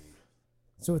concert with me.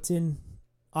 So it's in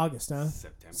August, huh?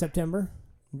 September.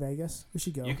 In Vegas? We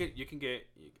should go. You can get...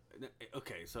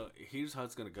 Okay, so here's how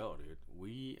it's gonna go, dude.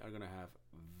 We are gonna have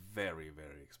very,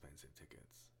 very expensive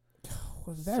tickets.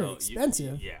 Well, very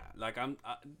expensive. Yeah, like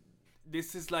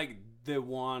this is like the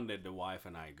one that the wife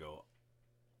and I go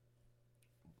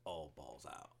all balls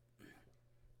out.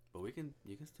 But you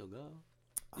can still go.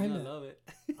 I love it.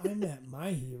 I met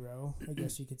my hero, I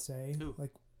guess you could say. Who?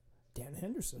 Like Dan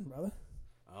Henderson, brother.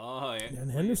 Oh yeah. Dan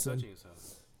Henderson. Touching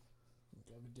yourself?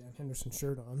 I have a Dan Henderson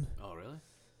shirt on. Oh really?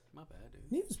 My bad, dude.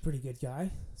 He was a pretty good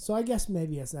guy. So I guess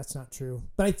maybe that's not true.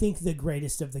 But I think the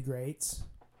greatest of the greats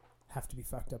have to be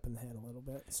fucked up in the head a little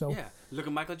bit. So yeah, look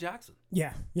at Michael Jackson.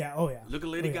 Yeah, oh yeah. Look at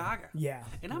Lady Gaga. Yeah.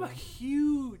 And I'm a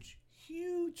huge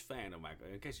fan of Michael.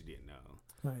 In case you didn't know,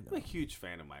 I know. I'm a huge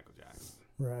fan of Michael Jackson.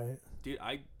 Right. Dude,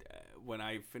 when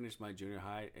I finished my junior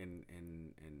high and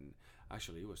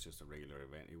actually it was just a regular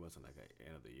event. It wasn't like a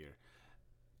end of the year.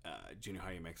 Junior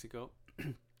high in Mexico,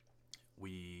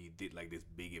 we did like this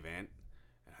big event,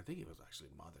 and I think it was actually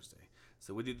Mother's Day.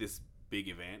 So we did this big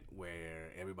event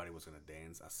where everybody was gonna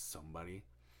dance as somebody.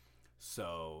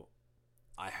 So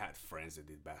I had friends that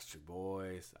did Backstreet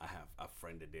Boys. I have a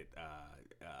friend that did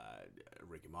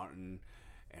Ricky Martin,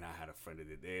 and I had a friend that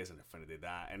did this and a friend that did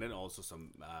that, and then also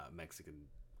some Mexican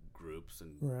groups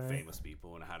and famous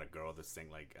people. And I had a girl that sang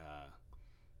like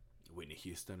Whitney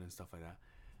Houston and stuff like that.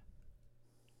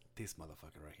 This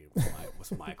motherfucker right here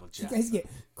was Michael Jackson. You guys get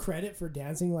credit for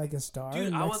dancing like a star. Dude,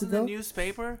 in I Mexico? was in the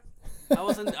newspaper. I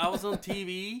was on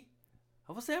TV.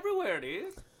 I was everywhere,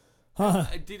 dude. Huh.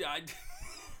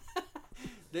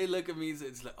 They look at me.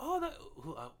 It's like, oh,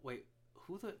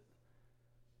 who the?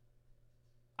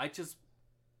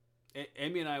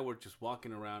 Amy and I were just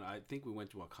walking around. I think we went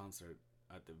to a concert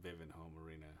at the Vivint Home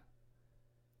Arena,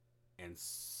 and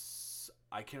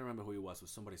I can't remember who it was, but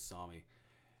somebody saw me.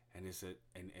 And he said,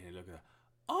 and he looked at,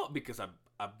 because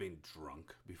I've been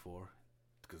drunk before,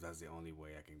 because that's the only way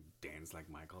I can dance like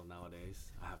Michael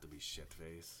nowadays. I have to be shit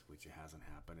faced, which it hasn't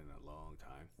happened in a long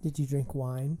time. Did you drink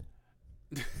wine?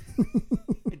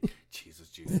 Jesus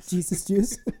juice. Jesus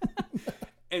juice.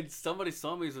 And somebody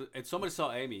saw me, and somebody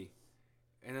saw Amy,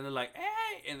 and then they're like,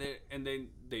 "Hey!" And then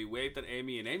they waved at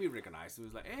Amy, and Amy recognized him. He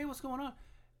was like, "Hey, what's going on?"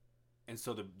 And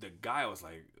so the guy was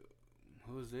like,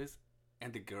 "Who is this?"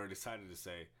 And the girl decided to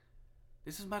say,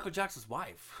 "This is Michael Jackson's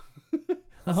wife."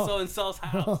 So in Saul's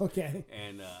house. Okay.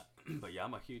 And but yeah,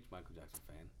 I'm a huge Michael Jackson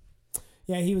fan.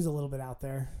 Yeah, he was a little bit out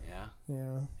there. Yeah.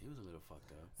 Yeah. He was a little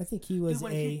fucked up. I think he was dude,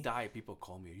 when he died, people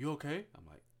call me, "Are you okay?" I'm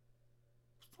like,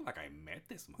 it's not like I met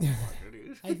this motherfucker,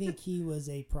 dude. I think he was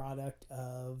a product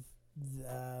of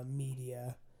the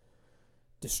media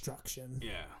destruction.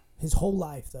 Yeah. His whole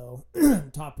life, though,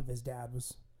 on top of his dad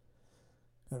was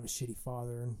kind of a shitty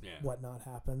father and whatnot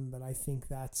happened. But I think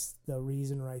that's the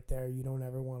reason right there. You don't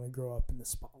ever want to grow up in the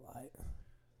spotlight.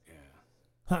 Yeah.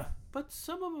 Huh. But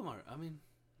some of them are, I don't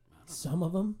some know.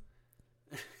 of them?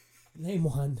 Name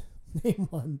one. Name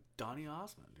one. Donny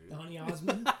Osmond, dude. Donny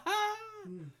Osmond?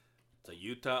 It's a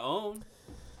Utah own.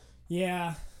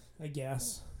 Yeah, I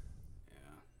guess. Yeah.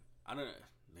 I don't know.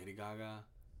 Lady Gaga,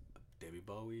 David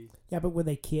Bowie. Yeah, but were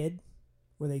they kid?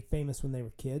 Were they famous when they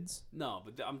were kids? No,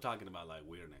 but I'm talking about like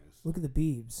weirdness. Look at the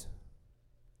Biebs.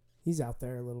 He's out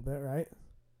there a little bit, right?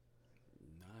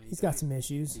 No, he's got some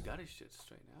issues. He got his shit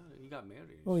straight now. He got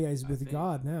married. Oh yeah, he's with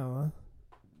God now,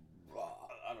 huh?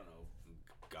 I don't know.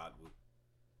 God would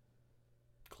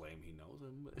claim he knows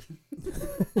him,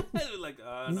 but like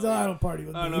I don't party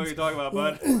with. I don't know what you're talking about,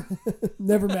 bud.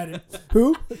 Never met him.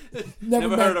 Who?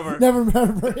 Never heard of her. Never heard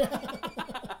of her.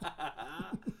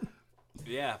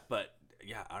 Yeah, but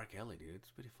yeah, R. Kelly, dude, it's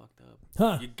pretty fucked up.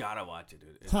 Huh? You gotta watch it,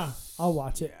 dude. I'll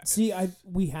watch it. Yeah, See,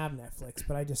 we have Netflix,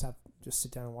 but I just have to just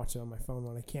sit down and watch it on my phone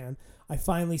when I can. I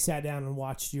finally sat down and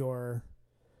watched your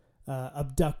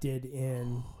Abducted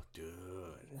in. Oh, dude.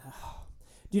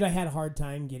 Dude, I had a hard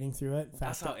time getting through it.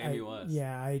 That's how Amy was.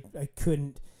 Yeah, I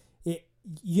couldn't.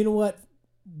 You know what?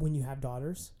 When you have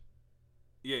daughters,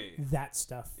 yeah. that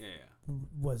stuff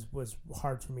was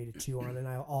hard for me to chew on, and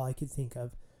all I could think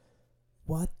of,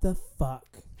 what the fuck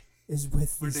is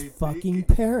with these fucking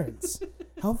parents?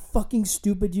 How fucking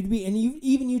stupid you'd be. And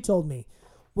you told me,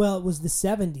 well, it was the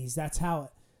 70s. That's how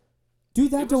it.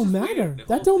 Dude, that It was don't just matter. weird, the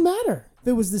That whole don't thing. matter if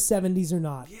it was the 70s or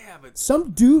not. Yeah, but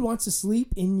Some dude wants to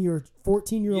sleep in your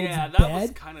 14-year-old's yeah, that bed.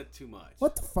 was kind of too much.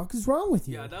 What the fuck is wrong with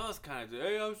you? Yeah, that was kind of.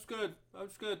 Hey, I'm just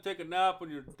gonna take a nap when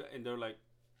you're. And they're like,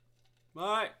 all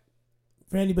right.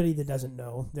 For anybody that doesn't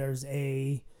know, there's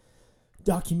a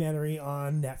documentary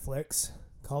on Netflix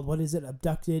called, what is it?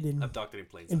 Abducted in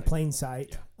plain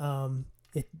sight. Yeah.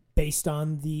 It based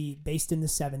in the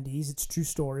 70s. It's a true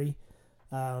story.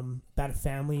 About a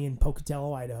family in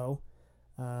Pocatello, Idaho.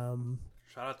 Shout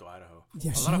out to Idaho.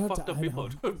 Yeah, a shout lot out of fucked to up people.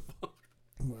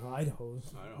 Well, Idaho.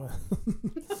 Idaho.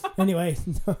 Anyway,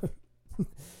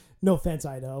 no offense,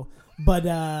 Idaho, but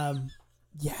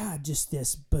yeah, just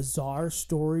this bizarre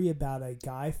story about a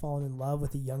guy falling in love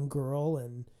with a young girl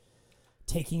and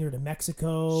taking her to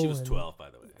Mexico. She was 12, by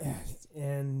the way,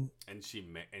 and he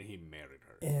married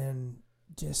her. And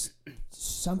just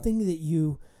something that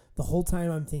the whole time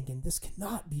I'm thinking, this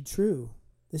cannot be true.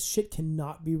 This shit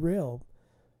cannot be real.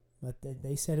 But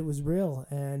they said it was real,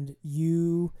 and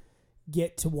you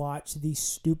get to watch the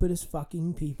stupidest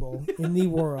fucking people in the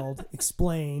world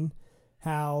explain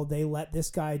how they let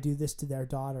this guy do this to their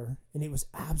daughter, and it was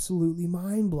absolutely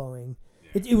mind-blowing.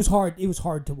 Yeah. It was hard. It was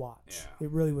hard to watch. Yeah.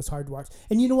 It really was hard to watch.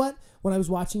 And you know what? When I was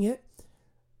watching it,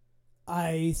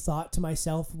 I thought to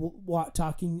myself,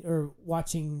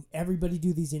 watching everybody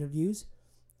do these interviews,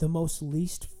 the most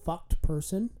least fucked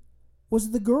person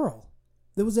was the girl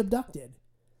that was abducted.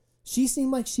 She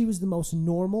seemed like she was the most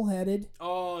normal-headed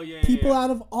people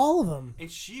out of all of them. And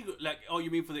she, like, oh,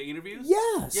 you mean for the interviews?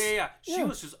 Yes. Yeah. She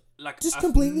was just like just as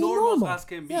completely normal as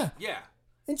can be. Yeah.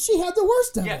 And she had the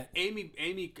worst of Yeah. it.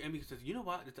 Amy says, you know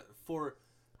what? For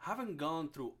having gone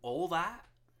through all that,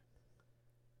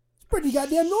 It's pretty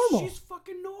goddamn normal, she's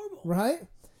fucking normal, right?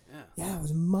 Yeah. Yeah, it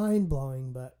was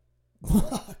mind-blowing, but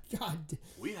God.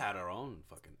 We had our own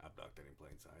fucking abducted in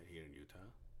plain sight here in Utah.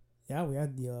 Yeah, we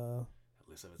had the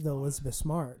Elizabeth. Elizabeth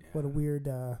Smart. Yeah. What a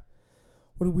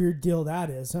weird deal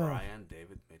that is, huh? Brian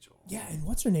David Mitchell. Yeah, and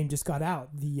what's her name just got out?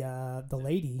 The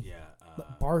lady. Yeah.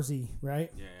 Barzy,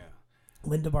 right? Yeah.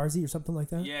 Linda Barzy or something like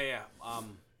that? Yeah.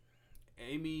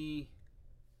 Amy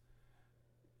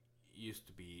used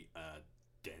to be a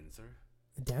dancer.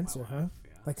 A dancer, My huh? wife,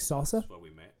 yeah. Like salsa? That's where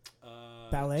we met.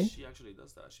 Ballet? She actually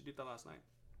does that. She did that last night.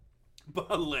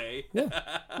 Ballet. Yeah.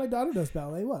 My daughter does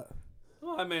ballet. What?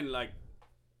 Well, I mean, like,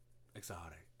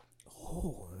 exotic.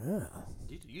 Oh, yeah.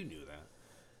 You knew that.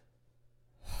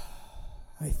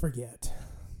 I forget.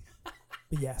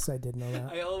 But yes, I did know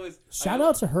that. I always Shout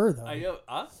out to her, though.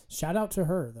 Shout out to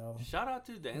her, though. Shout out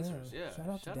to dancers, yeah. Shout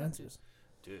out to dancers.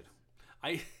 Dude,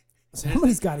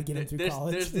 Somebody's got to get him through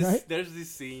college, right? There's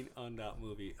this scene on that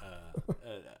movie,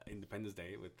 Independence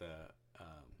Day, with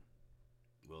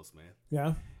Will Smith.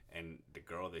 Yeah. And the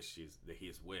girl that he's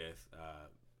with,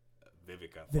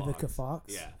 Vivica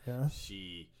Fox. Yeah.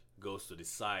 She goes to the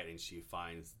site and she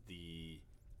finds the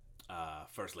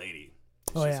first lady.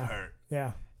 She's hurt.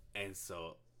 Yeah. And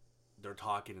so they're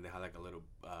talking and they have like a little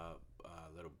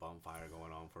bonfire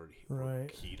going on for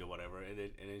heat or whatever. And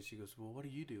then she goes, well, what do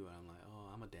you do? And I'm like,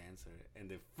 oh, I'm a dancer. And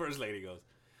the first lady goes,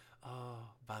 oh,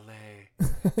 ballet.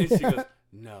 And she goes,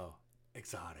 no,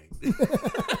 exotic.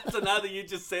 So now that you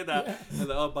just say that, I'm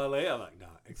like, oh, ballet. I'm like, no,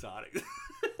 exotic.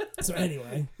 So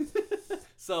anyway.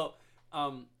 So,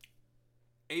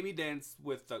 Amy danced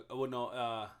with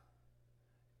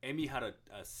Amy had a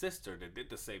sister that did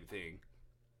the same thing.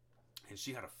 And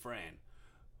she had a friend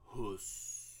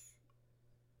whose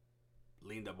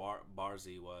Linda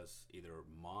Barzy was either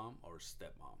mom or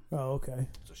stepmom. Oh, okay.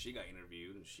 So she got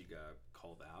interviewed and she got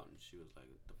called out and she was like,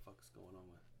 what the fuck is going on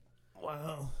with?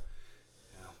 Wow.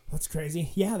 Yeah. That's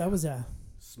crazy. Yeah, that was a...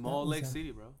 Small Lake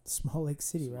City, bro. Small Lake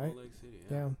City, right? Small Lake City,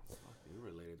 Yeah. You're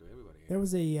related to everybody here. There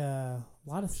was a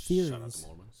lot of theories. Shout out to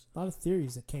Mormons. A lot of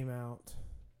theories that came out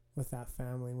with that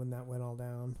family when that went all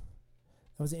down.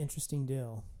 That was an interesting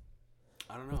deal.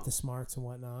 I don't know. With the smarts and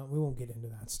whatnot. We won't get into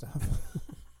that stuff.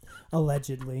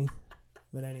 Allegedly.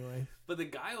 But anyway. But the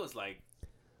guy was like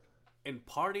in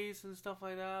parties and stuff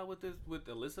like that with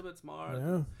Elizabeth Smart.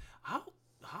 Yeah.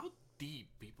 How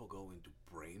deep people go into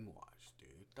brainwash,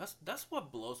 dude. That's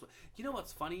what blows me. You know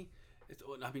what's funny?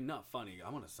 Not funny.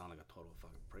 I'm gonna sound like a total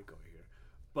fucking prick over here.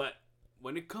 But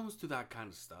when it comes to that kind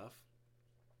of stuff,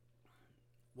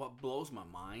 what blows my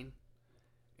mind,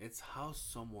 it's how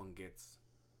someone gets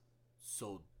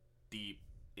so deep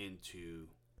into,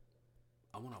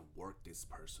 I want to work this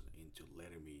person into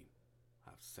letting me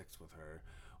have sex with her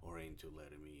or into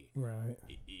letting me, right?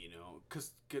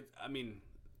 Because I mean,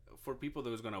 for people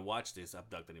that was gonna watch this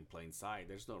Abducted in Plain Sight,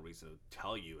 there's no reason to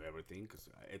tell you everything because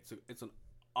it's an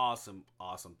awesome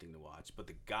thing to watch. But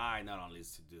the guy not only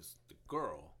seduced the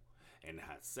girl, and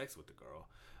had sex with the girl.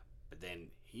 But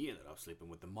then he ended up sleeping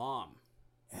with the mom.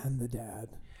 And the dad.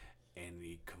 And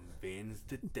he convinced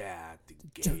the dad to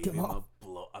Jerk give him him off. a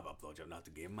blowjob, not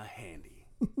to give him a handy.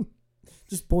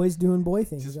 Just boys doing boy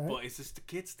things, Just, right? it's just the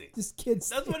kids thing. Just kids.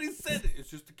 That's what he said. It's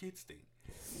just the kids thing.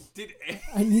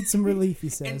 I need some relief, he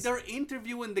says. And they're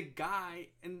interviewing the guy,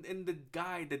 and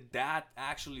the dad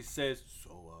actually says,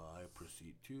 so I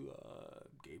proceed to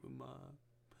gave him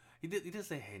he didn't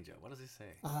say handjob. What does he say?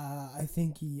 I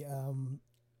think he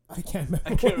I can't remember.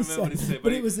 What he said,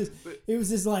 but it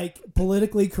was as like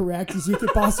politically correct as you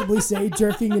could possibly say,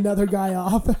 jerking another guy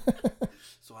off.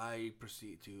 So I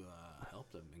proceed to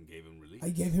help them and gave him relief. I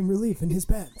gave him relief in his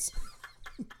pants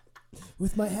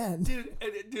with my hand.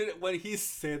 Dude, when he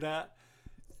said that,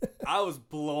 I was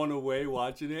blown away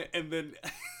watching it, and then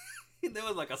there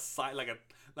was like a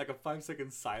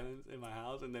 5-second silence in my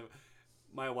house, and then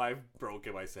my wife broke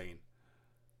it by saying,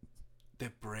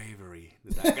 "The bravery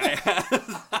that guy has."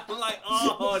 I'm like,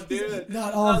 oh, dude,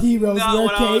 Not all heroes wear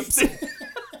capes.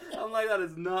 I'm like, that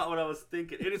is not what I was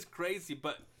thinking. It is crazy,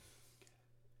 but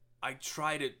I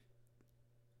tried it.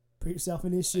 Put yourself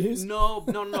in his shoes. No.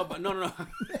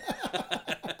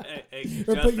 Hey,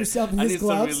 Or put yourself in his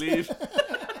gloves. Some relief.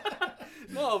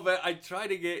 No, but I try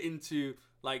to get into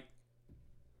like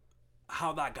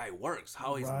how that guy works,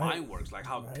 how his mind works, like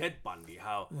how Ted Bundy,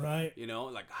 how you know,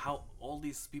 like how all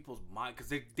these people's mind, because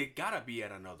they gotta be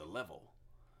at another level.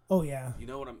 Oh yeah. You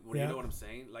know what you know what I'm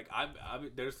saying? Like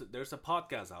there's a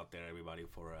podcast out there, everybody,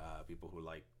 for people who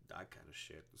like that kind of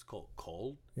shit. It's called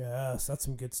Cold. Yes, that's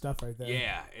some good stuff right there.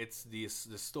 Yeah, it's the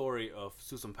story of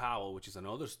Susan Powell, which is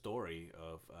another story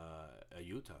of a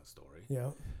Utah story.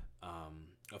 Yeah.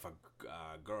 Of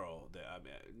a girl that, I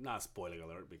mean, not spoiling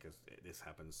alert because this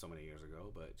happened so many years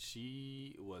ago, but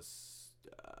she was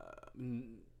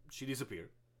she disappeared.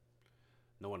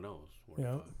 No one knows where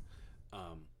the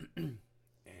fuck.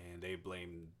 And they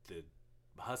blamed the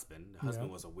husband. The husband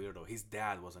was a weirdo. His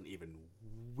dad was an even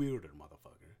weirder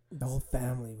motherfucker. The whole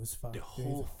family was fucked. The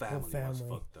whole family was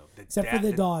fucked up. Except for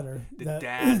the daughter.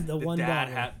 The one dad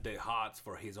daughter had the hots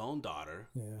for his own daughter.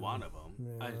 Yeah. One of them.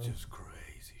 Yeah. It's just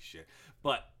crazy shit.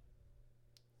 But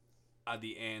at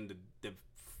the end, the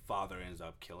father ends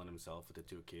up killing himself with the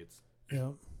two kids.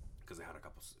 Yeah. Because they had a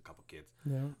couple kids.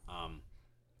 Yeah.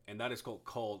 And that is called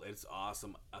Cold. It's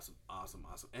awesome.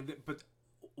 And but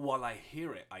while I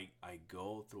hear it, I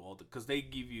go through all because they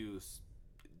give you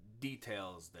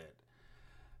details that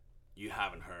you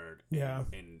haven't heard. Yeah.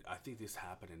 And I think this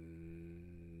happened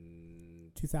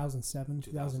in 2007,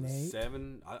 2008. I was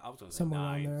going to say somewhere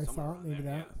 9, around there. I thought maybe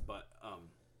that. Yeah. But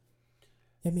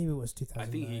yeah, maybe it was 2009.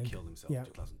 I think he killed himself in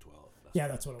 2012.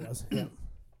 That's what it was. Yeah.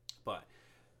 But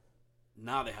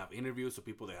now they have interviews with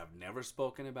people that have never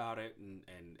spoken about it, and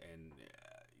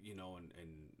you know, and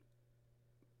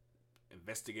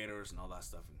investigators and all that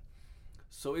stuff. And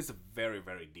so it's a very,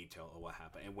 very detailed of what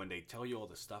happened. And when they tell you all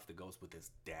the stuff that goes with his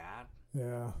dad,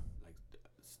 like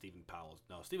Stephen Powell's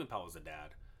the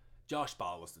dad. Josh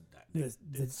Powell was the dad,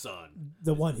 the son,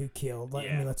 the one who killed. I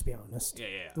mean, let's be honest.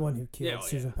 Yeah. The one who killed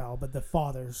Susan Powell, but the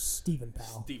father's Stephen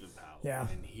Powell. Yeah,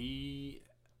 and he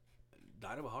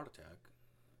died of a heart attack.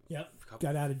 Yep,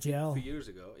 got out of jail a few years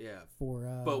ago. Yeah,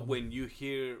 but when you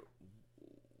hear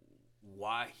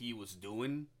what he was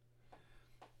doing,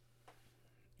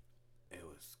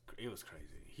 it was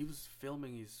crazy. He was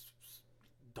filming his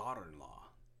daughter-in-law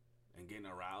and getting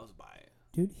aroused by it.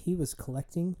 Dude, he was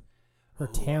collecting her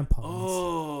tampons.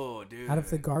 Oh, dude! Out of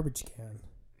the garbage can.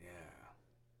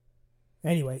 Yeah.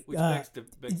 Anyway,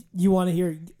 you want to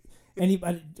hear?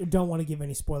 Anybody don't want to give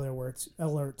any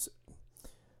alerts.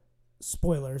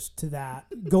 Spoilers to that.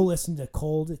 Go listen to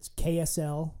Cold. It's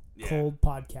KSL Cold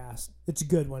podcast. It's a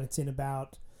good one. It's in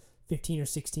about 15 or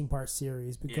 16 part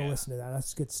series, but go listen to that.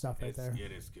 That's good stuff right there.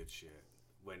 It is good shit.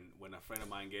 When a friend of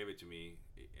mine gave it to me,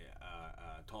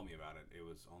 told me about it. It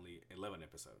was only 11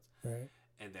 episodes. Right.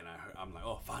 And then I'm like,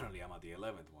 oh, finally, I'm at the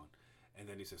 11th one. And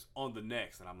then he says, on the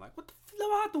next. And I'm like, what the fuck?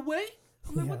 I have to wait?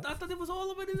 I'm like, what? I thought it was all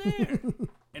of it in there.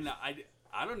 And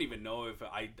I don't even know if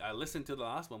I listened to the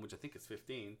last one, which I think is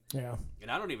 15. Yeah. And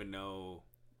I don't even know.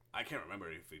 I can't remember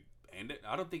if it ended.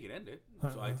 I don't think it ended.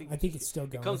 So I think it's still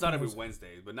going. It comes out every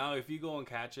Wednesday. But now if you go and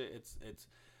catch it, it's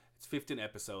 15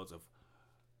 episodes of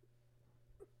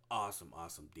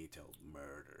awesome detailed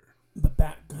murder. But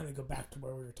go back to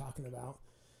where we were talking about.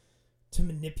 To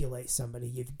manipulate somebody,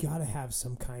 you've got to have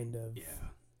some kind of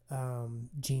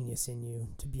genius in you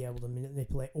to be able to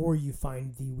manipulate, or you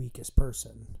find the weakest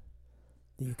person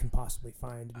that you can possibly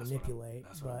find and manipulate.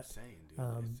 That's what I'm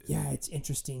saying, dude. It's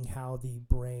interesting how the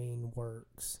brain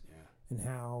works and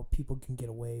how people can get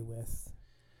away with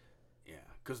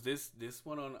Because this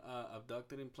one on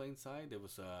Abducted in Plain Sight, there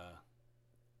was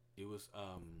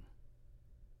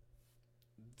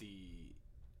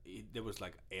there was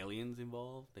like aliens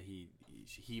involved that he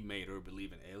made her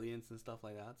believe in aliens and stuff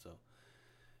like that. So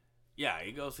yeah,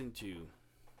 it goes into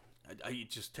it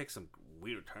just takes some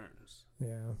weird turns.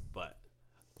 Yeah. But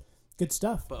Good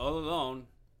stuff. But all alone,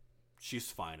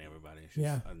 she's fine. Everybody, she's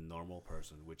Yeah. a normal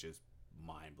person, which is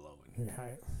mind blowing.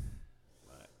 Right.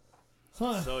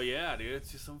 So yeah, dude,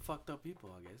 it's just some fucked up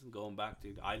people, I guess. And going back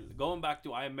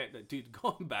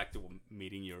to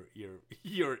meeting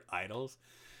your idols.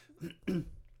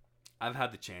 I've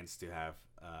had the chance to have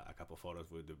a couple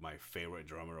photos with my favorite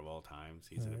drummer of all times.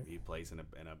 He plays in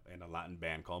a Latin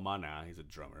band called Mana. He's a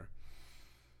drummer.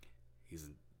 He's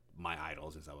my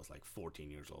idol since I was like 14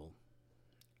 years old.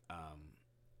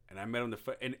 And I met him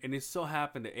and it so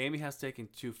happened that Amy has taken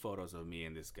 2 photos of me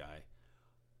and this guy.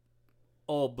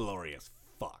 All blurry as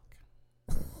fuck.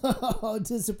 Oh,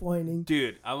 disappointing.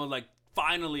 Dude, I was like,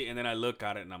 finally, and then I look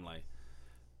at it and I'm like,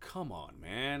 come on,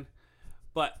 man.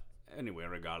 But anyway,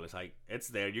 regardless, it's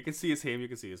there. You can see it's him, you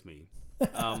can see it's me.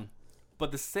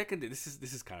 But the second, this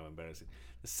is kind of embarrassing.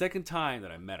 The second time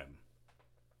that I met him,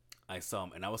 I saw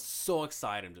him and I was so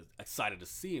excited to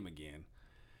see him again.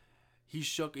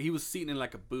 He was sitting in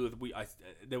like a booth.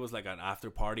 There was like an after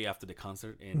party after the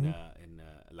concert in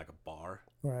like a bar,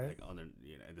 right? Like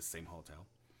in the same hotel.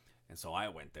 And so I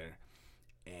went there,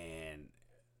 and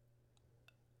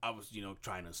I was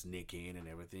trying to sneak in and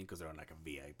everything because they're on like a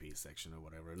VIP section or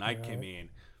whatever. And I came in,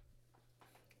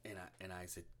 and I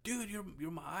said, "Dude, you're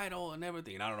my idol and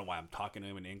everything." And I don't know why I'm talking to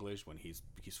him in English when he's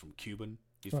from Cuban.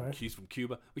 He's from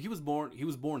Cuba. But he was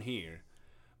born here,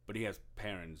 but he has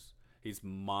parents. His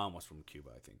mom was from Cuba,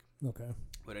 I think. Okay.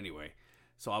 But anyway,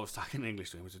 so I was talking in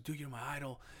English to him. I said, "Dude, you're my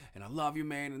idol, and I love you,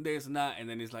 man, and this and that." And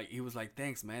then he was like,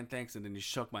 "Thanks, man, thanks." And then he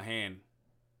shook my hand,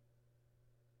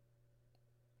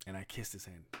 and I kissed his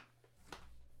hand.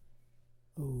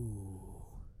 Ooh.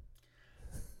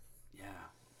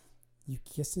 Yeah. You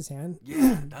kissed his hand?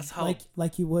 Yeah, that's how.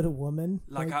 Like you would a woman.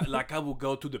 Like I will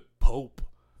go to the Pope.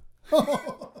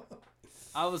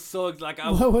 I was so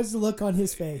What was the look on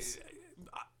his face?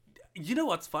 You know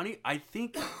what's funny? I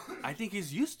think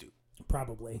he's used to.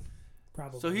 Probably.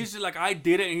 So he's just like, I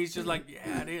did it, and he's just like,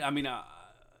 yeah, I did. I mean,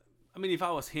 if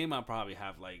I was him, I'd probably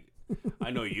have like,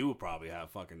 I know you would probably have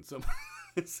fucking some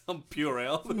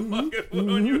Purell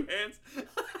on your hands.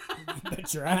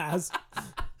 Bet your ass. I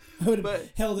would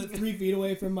have held it 3 feet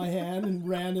away from my hand and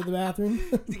ran to the bathroom.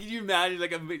 Can you imagine?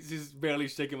 Like I'm just barely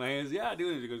shaking my hands. Yeah,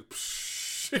 dude. And it goes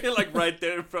psh, like right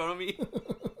there in front of me.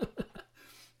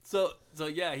 So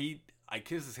yeah, I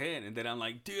kissed his hand, and then I'm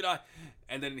like, dude,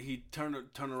 and then he turned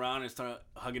around and started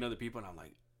hugging other people, and I'm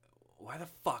like, why the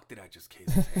fuck did I just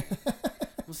kiss his hand?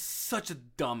 I was such a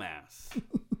dumbass.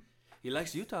 He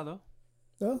likes Utah though.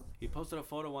 Oh. He posted a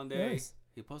photo one day. Nice.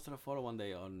 He posted a photo one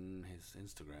day on his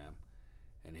Instagram,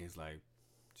 and he's like,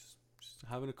 just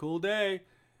having a cool day,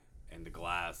 and the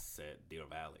glass said Deer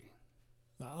Valley.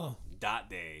 Oh. That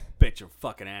day, bet your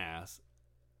fucking ass.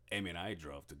 Amy and I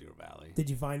drove to Deer Valley. Did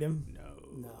you find him?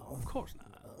 No. Of course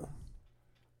not.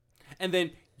 And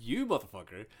then you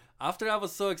motherfucker, after I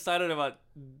was so excited about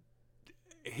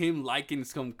him liking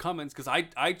some comments, because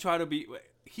I try to be,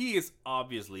 he is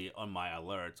obviously on my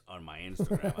alerts on my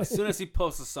Instagram. As soon as he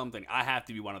posts something, I have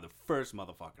to be one of the first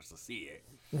motherfuckers to see it.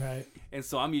 Right. And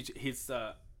so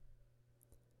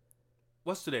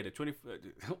what's today? The 20?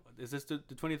 Is this the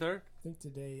 23rd? I think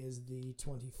today is the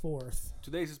 24th.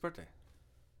 Today's his birthday.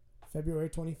 February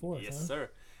 24th. Yes, huh? sir.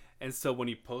 And so when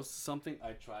he posts something,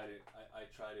 I try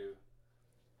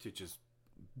to just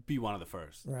be one of the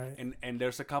first. Right. And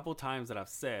there's a couple times that I've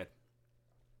said,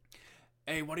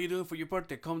 "Hey, what are you doing for your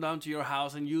birthday? Come down to your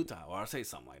house in Utah," or I'll say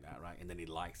something like that, right? And then he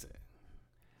likes it.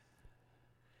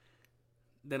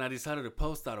 Then I decided to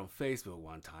post that on Facebook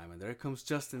one time, and there comes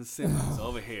Justin Simmons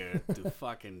over here to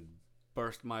fucking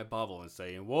burst my bubble and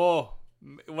saying, "Whoa,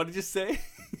 what did you say?"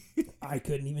 I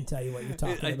couldn't even tell you what you're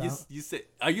talking about. You said,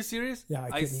 "Are you serious?" Yeah, I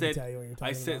couldn't even tell you what you're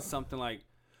talking about. I said something like,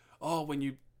 "Oh, when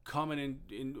you comment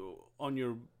in on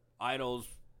your idol's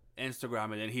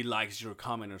Instagram, and then he likes your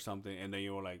comment or something," and then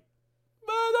you were like,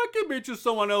 "Man, that could be just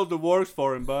someone else that works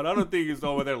for him, but I don't think he's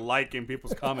over there liking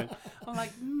people's comments." I'm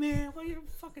like, "Man, what, you're a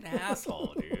fucking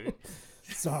asshole, dude."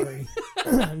 Sorry.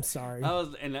 I'm sorry.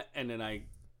 And then I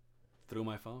threw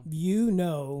my phone. You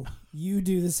know, you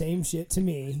do the same shit to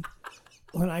me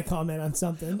when I comment on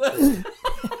something.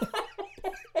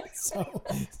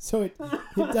 so it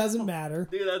doesn't matter.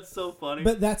 Dude, that's so funny.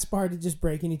 But that's part of just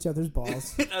breaking each other's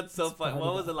balls. That's so funny.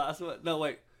 What was the last one? No,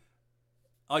 wait.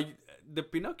 The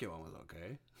Pinocchio one was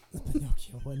okay. The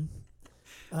Pinocchio one.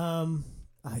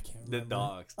 I can't remember. The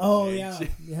dogs. Oh man. yeah,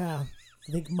 yeah.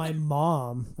 I think my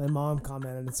mom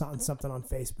commented on something on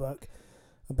Facebook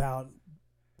about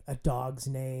a dog's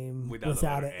name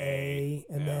without an A.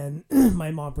 And then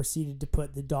my mom proceeded to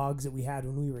put the dogs that we had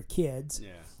when we were kids.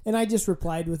 Yeah. And I just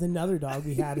replied with another dog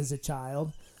we had as a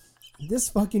child. This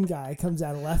fucking guy comes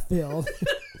out of left field,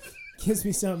 gives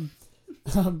me some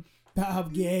how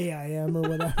gay I am or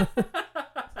whatever.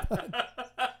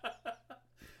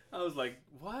 I was like,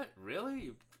 what?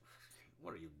 Really?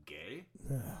 What are you, gay?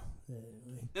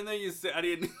 Anyway. And then you said, I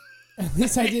didn't. At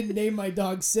least I didn't name my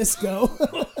dog Cisco.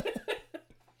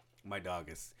 My dog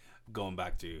is going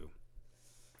back to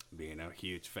being a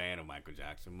huge fan of Michael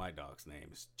Jackson. My dog's name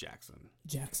is Jackson.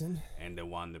 Jackson. And the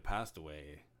one that passed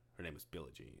away, her name is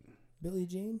Billie Jean. Billie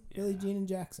Jean? Yeah. Billie Jean and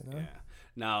Jackson, huh? Yeah.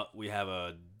 Now we have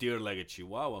a deer-legged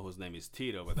Chihuahua whose name is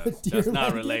Tito, but that's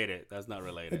not related. That's not A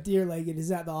related. deer-legged, is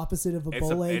that the opposite of a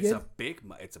bow-legged?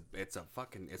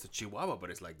 It's a Chihuahua, but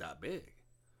it's like that big.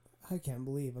 I can't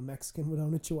believe a Mexican would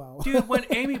own a Chihuahua. Dude, when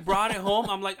Amy brought it home,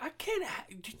 I'm like, I can't.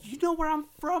 You know where I'm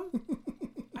from?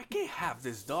 I can't have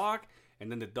this dog.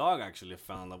 And then the dog actually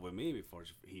fell in love with me before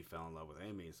he fell in love with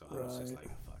Amy. So I was just like,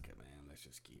 fuck it, man. Let's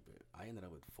just keep it. I ended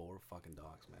up with 4 fucking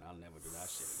dogs, man. I'll never do that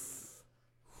shit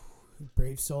again.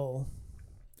 Brave soul.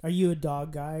 Are you a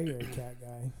dog guy or a cat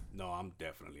guy? No, I'm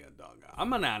definitely a dog guy.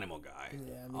 I'm an animal guy.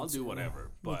 Yeah, I'll do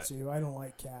whatever. But me too. I don't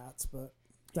like cats, but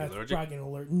that's allergic? probably going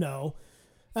to alert. No.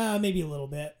 Maybe a little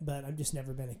bit, but I've just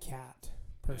never been a cat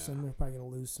person. Yeah. We're probably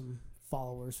going to lose some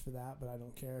followers for that, but I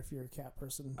don't care if you're a cat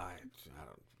person. I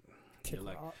don't. Kick You're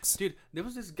like, rocks. dude, there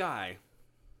was this guy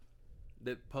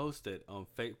that posted on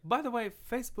Facebook. By the way,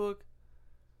 Facebook,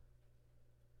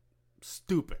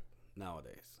 stupid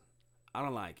nowadays. I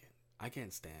don't like it. I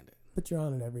can't stand it. But you're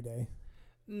on it every day.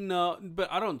 No,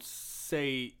 but I don't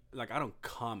say, like, I don't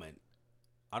comment.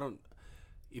 I don't.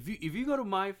 If you go to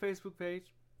my Facebook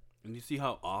page and you see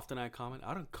how often I comment,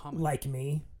 I don't comment. Like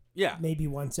me. Yeah. Maybe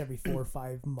once every 4 or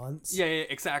 5 months. Yeah,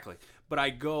 exactly. But I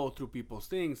go through people's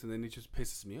things and then it just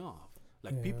pisses me off.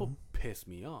 Like, Yeah. people piss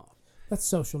me off. That's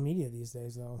social media these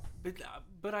days, though.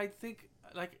 But I think,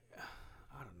 like,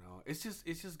 I don't know. It's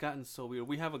just gotten so weird.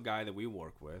 We have a guy that we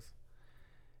work with,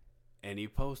 and he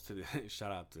posted.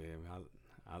 Shout out to him.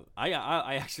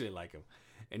 I actually like him,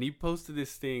 and he posted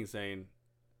this thing saying,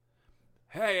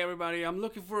 "Hey everybody, I'm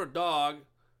looking for a dog.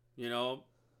 You know,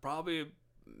 probably a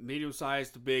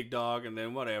medium-sized to big dog, and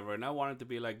then whatever. And I want it to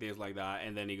be like this, like that."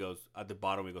 And then he goes at the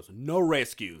bottom. He goes, "No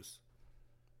rescues."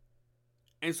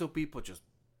 And so people just,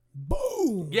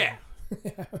 boom. yeah.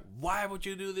 Why would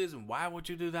you do this and why would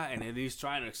you do that? And then he's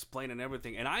trying to explain and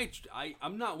everything. And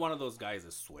I'm not one of those guys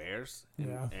that swears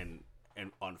and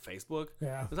on Facebook.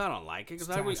 Yeah. Because I don't like it. Because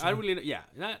It's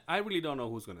I really don't know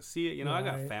who's gonna see it. You know, I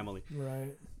got family.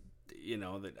 Right. You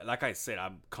know, that, like I said, I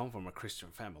come from a Christian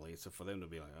family, so for them to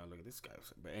be like, "Oh, look at this guy."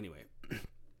 But anyway,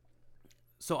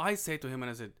 so I say to him and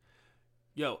I said,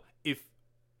 "Yo, if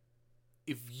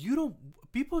you don't,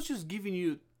 people's just giving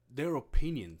you their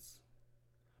opinions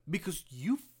because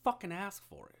you fucking ask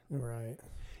for it. Right.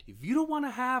 If you don't want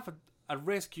to have a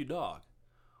rescue dog,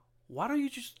 why don't you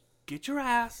just get your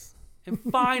ass and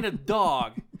find a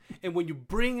dog, and when you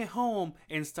bring it home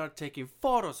and start taking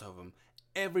photos of him,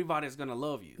 everybody's gonna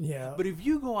love you." Yeah. But if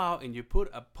you go out and you put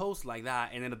a post like that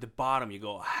and then at the bottom you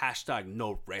go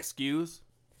 #no rescues,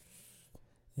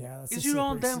 Yeah, that's it's a your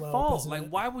own slippery damn slope, fault. isn't Like, it?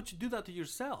 why would you do that to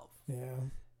yourself? Yeah.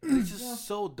 It's just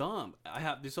so dumb. I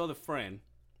have this other friend.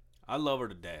 I love her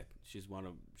to death. She's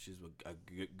a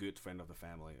good friend of the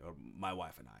family, or my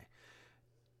wife and I.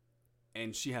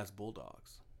 And she has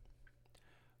bulldogs.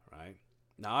 Right?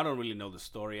 Now, I don't really know the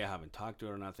story. I haven't talked to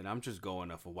her or nothing. I'm just going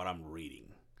off of what I'm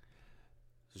reading.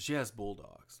 So she has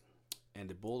bulldogs. And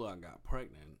the bulldog got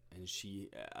pregnant. And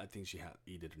I think she had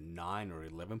either 9 or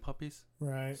 11 puppies.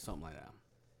 Right. Something like that.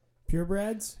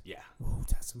 Purebreds? Yeah. Oh,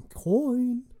 that's some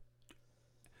coin.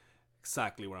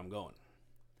 Exactly where I'm going.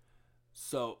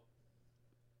 So,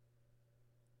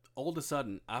 all of a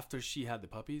sudden, after she had the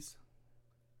puppies,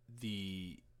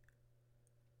 the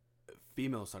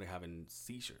female started having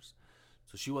seizures.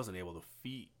 So she wasn't able to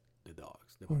feed the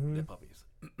dogs, the puppies.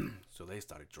 So they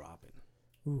started dropping.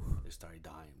 Oof. They started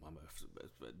dying.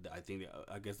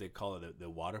 I guess they call it the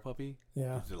water puppy.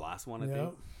 Yeah. It's the last one, I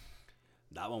think.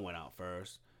 That one went out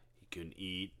first. He couldn't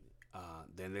eat.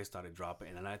 Then they started dropping.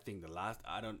 And then I think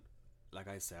like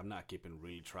I said, I'm not keeping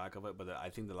really track of it, but I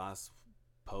think the last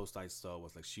post I saw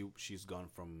was like she's gone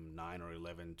from 9 or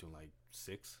 11 to like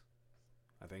 6,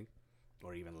 I think,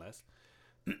 or even less.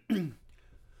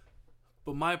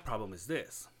 But my problem is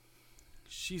this: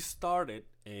 she started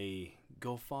a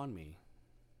GoFundMe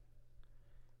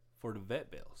for the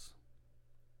vet bills.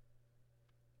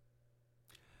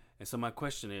 And so my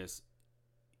question is,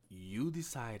 you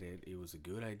decided it was a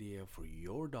good idea for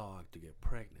your dog to get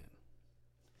pregnant.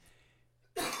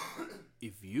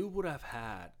 If you would have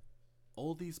had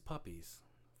all these puppies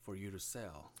for you to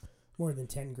sell, more than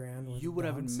 10 grand. you would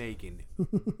have been making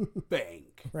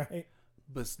bank. Right.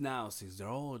 But now, since they're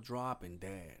all dropping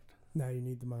dead, Now you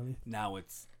need the money. now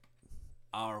it's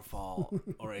our fault,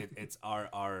 or it's our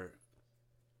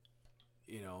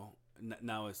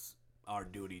now it's our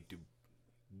duty to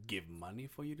give money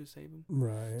for you to save them.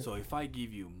 Right. So if I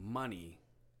give you money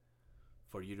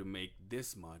for you to make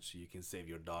this much, you can save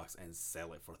your dogs and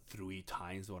sell it for 3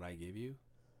 times what I give you,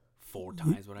 4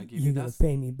 times what I give you. You're gonna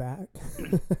pay me back.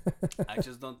 I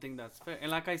just don't think that's fair.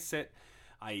 And like I said,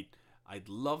 I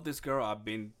love this girl. I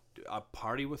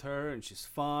party with her, and she's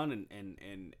fun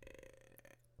and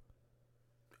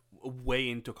way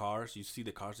into cars. You see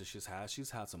the cars that she's had.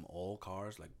 She's had some old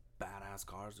cars, like badass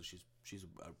cars. So she's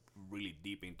really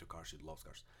deep into cars. She loves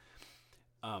cars.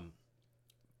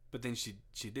 But then she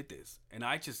did this, and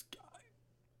I just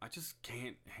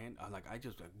can't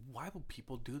why would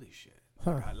people do this shit?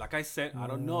 Huh. Like I said, I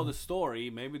don't know the story.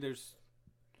 Maybe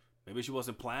she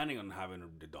wasn't planning on having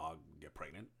the dog get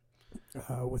pregnant.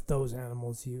 With those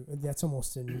animals, that's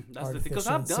almost an That's the thing, artificial because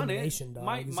I've done it. insemination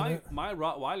dog, isn't it? My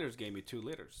Rottweilers gave me 2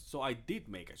 litters, so I did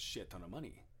make a shit ton of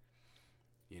money.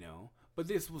 But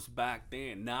this was back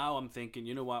then. Now I'm thinking,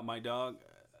 you know what, my dog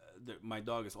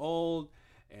is old,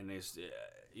 and it's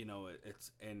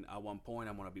and at one point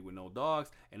I want to be with no dogs,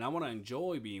 and I want to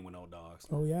enjoy being with no dogs.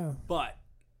 Oh yeah. But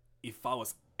if I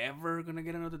was ever gonna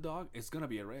get another dog, it's gonna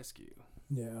be a rescue.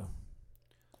 Yeah.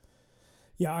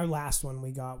 Yeah, our last one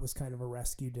we got was kind of a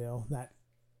rescue deal. That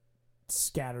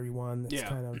scattery one that's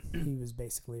he was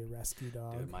basically a rescue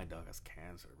dog. Dude, my dog has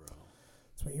cancer, bro.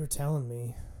 That's what you were telling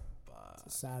me. But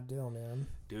It's a sad deal, man.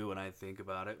 dude, when I think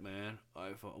about it, man,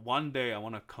 one day I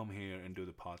want to come here and do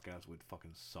the podcast with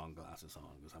fucking sunglasses on,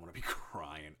 because I'm gonna be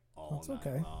crying all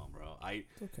night long, bro.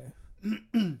 It's okay.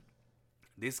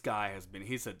 This guy has been.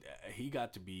 He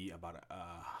got to be about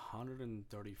a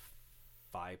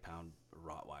 135-pound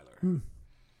Rottweiler,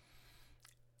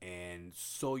 and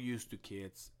so used to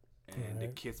kids, and the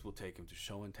kids will take him to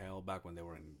show and tell back when they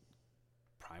were in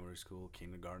primary school,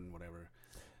 kindergarten, whatever.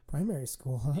 Primary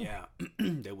school, huh? Yeah,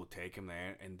 they will take him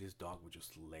there, and this dog would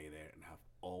just lay there and have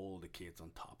all the kids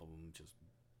on top of him, just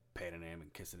petting him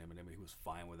and kissing him, and he was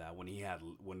fine with that. When he had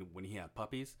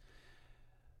puppies,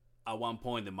 at one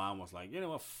point the mom was like, you know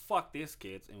what, fuck these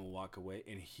kids, and will walk away,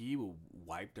 and he will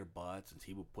wipe their butts, and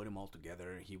he will put them all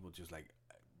together, and he will just like,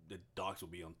 the dogs will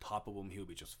be on top of him, he will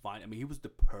be just fine. I mean, he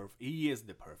is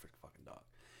the perfect fucking dog.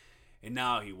 And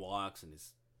now he walks and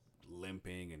is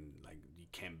limping, and like he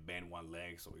can't bend one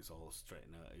leg, so he's all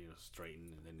straightened, and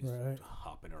then he's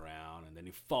hopping around, and then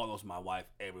he follows my wife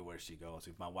everywhere she goes.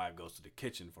 If my wife goes to the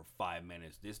kitchen for 5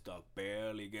 minutes, this dog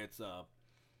barely gets up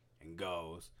and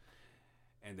goes.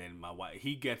 And then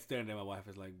he gets there, and then my wife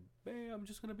is like, "Babe, I'm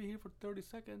just gonna be here for 30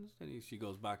 seconds." And she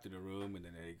goes back to the room, and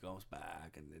then he goes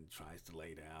back, and then tries to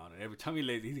lay down. And every time he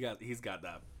lays, he's got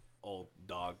that old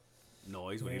dog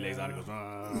noise when he lays down. He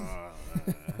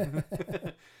goes,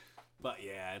 But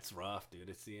yeah, it's rough, dude.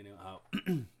 It's how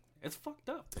it's fucked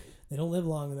up. Dude. They don't live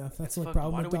long enough. That's the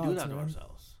problem with dogs. Why do we do that man. to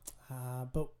ourselves?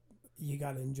 But you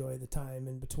got to enjoy the time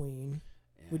in between.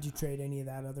 Yeah. Would you trade any of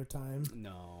that other time?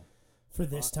 No. For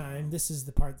this time, this is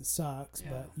the part that sucks,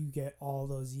 but you get all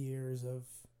those years of,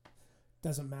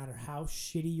 doesn't matter how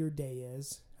shitty your day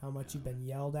is, how much you've been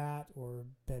yelled at or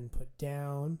been put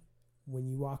down, when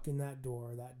you walk in that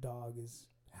door, that dog is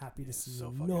happy to see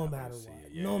you no matter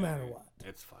what. No matter what.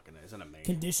 It's an amazing.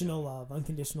 Unconditional love right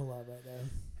there.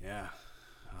 Yeah.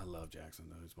 I love Jackson,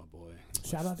 though. He's my boy.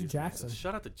 Shout out to Jackson.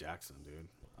 Shout out to Jackson, dude.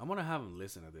 I'm going to have him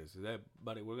listen to this.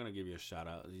 Buddy, we're going to give you a shout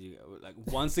out. Like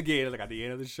once again, like at the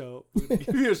end of the show, we're going to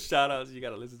give you a shout out, so you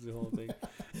got to listen to the whole thing.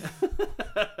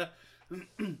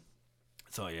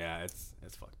 So, yeah, it's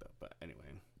fucked up. But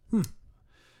anyway. You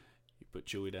put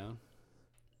Chewy down?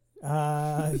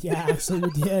 Yeah, actually we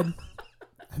did.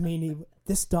 I mean,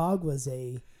 this dog was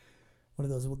one of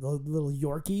those little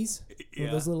Yorkies, one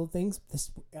of those little things.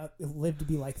 This lived to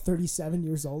be like 37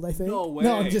 years old, I think. No way.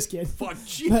 No, I'm just kidding. Fuck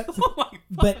you.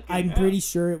 But I'm pretty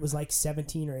sure it was like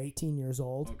 17 or 18 years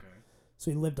old. Okay.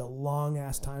 So he lived a long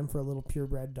ass time for a little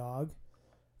purebred dog.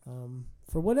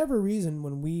 For whatever reason,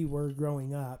 when we were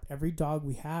growing up, every dog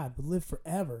we had would live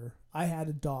forever. I had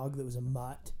a dog that was a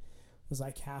mutt. It was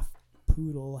like half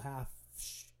poodle, half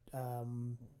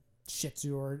Shih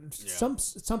Tzu, or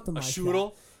something like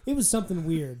Shoodle? that. It was something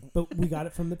weird, but we got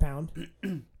it from the pound,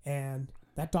 and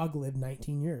that dog lived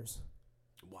 19 years.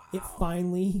 Wow. It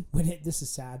finally, this is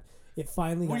sad. It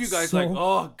finally Were got you guys so, like,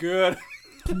 oh, good?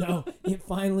 no, it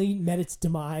finally met its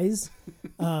demise.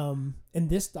 And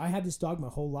I had this dog my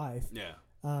whole life. Yeah.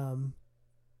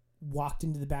 Walked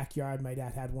into the backyard. My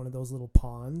dad had one of those little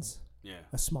ponds, Yeah.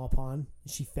 a small pond.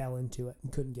 She fell into it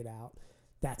and couldn't get out.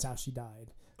 That's how she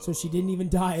died. So she didn't even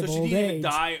die of So she old didn't age. even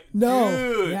die? No.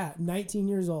 Dude. Yeah, 19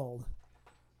 years old.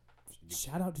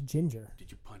 Shout out to Ginger.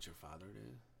 Did you punch your father,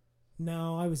 dude?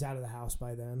 No, I was out of the house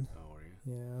by then. Oh, were you?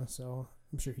 Yeah, so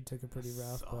I'm sure he took it pretty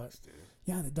rough. Sucks, But dude.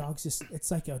 yeah, the dog's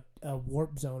it's like a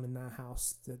warp zone in that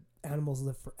house. The animals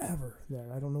live forever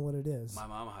there. I don't know what it is. My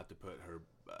mom had to put her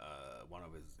one of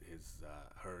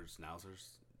her schnauzers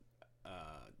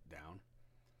down,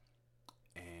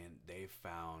 and they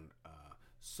found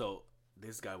so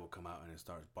this guy will come out and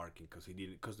starts barking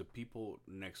because the people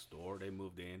next door, they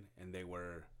moved in and they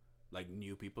were like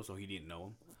new people, so he didn't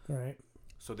know them. Right.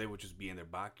 So they would just be in their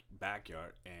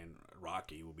backyard, and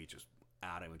Rocky would be just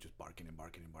at him and just barking and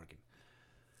barking and barking.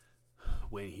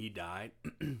 When he died,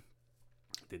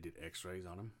 they did X-rays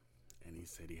on him, and he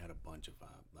said he had a bunch of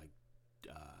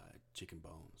chicken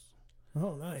bones.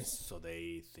 Oh, nice. So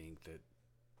they think that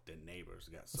the neighbors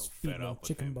got so Just feed fed them up with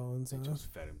chicken him, bones, they huh?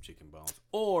 just fed him chicken bones.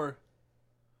 Or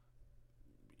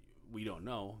we don't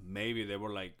know. Maybe they were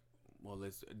like, well,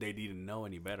 they didn't know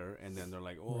any better, and then they're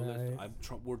like, oh, Right.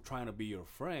 we're trying to be your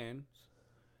friends.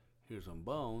 Here's some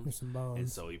bones. Here's some bones. And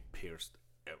so he pierced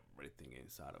everything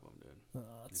inside of him, dude. Oh,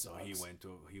 that And so sucks.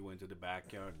 he went to the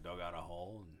backyard, dug out a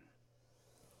hole, and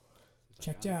he's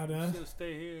Checked like, out, I'm huh? just gonna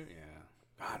stay here. Yeah.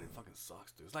 God, it fucking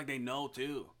sucks, dude. It's like they know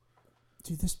too.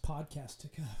 Dude, this podcast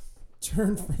took a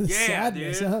turn for the Yeah,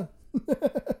 sadness, dude. huh?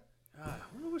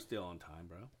 We're still on time,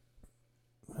 bro.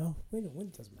 Well,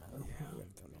 it doesn't matter. Yeah. We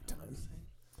haven't done no time.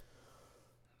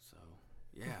 So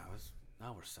yeah,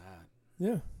 now we're sad.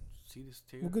 Yeah. See this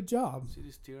tear? Well, good job. See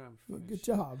this tear? I'm fucking Good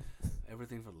shit. job.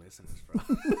 Everything for listeners, bro.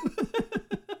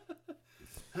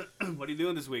 What are you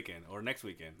doing this weekend or next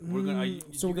weekend? We're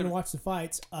gonna watch the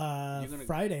fights. gonna-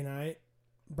 Friday night,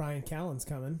 Brian Callen's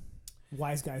coming.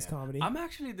 Wise Guys Comedy. I'm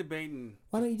actually debating.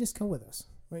 Why don't you just come with us?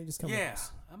 Why don't you just come with Yeah,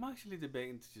 us? I'm actually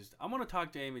debating to just. I'm gonna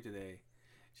talk to Amy today.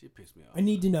 She pissed me off. I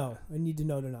need to know. I need to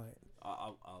know tonight.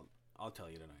 I'll tell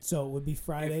you tonight. So it would be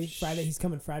Friday. If Friday, he's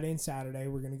coming Friday and Saturday.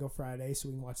 We're going to go Friday so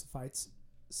we can watch the fights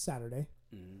Saturday.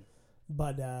 Mm-hmm.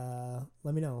 But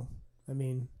let me know. I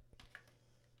mean,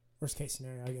 worst case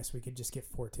scenario, I guess we could just get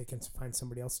 4 tickets and find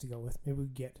somebody else to go with. Maybe we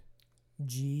could get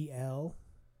GL.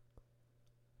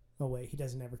 Oh, wait. He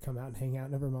doesn't ever come out and hang out.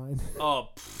 Never mind. Oh,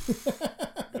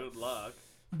 good luck.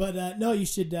 But no, you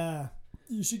should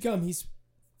come. He's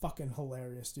fucking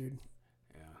hilarious, dude.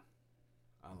 Yeah,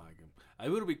 I like him. It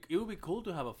would be cool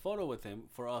to have a photo with him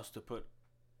for us to put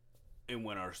in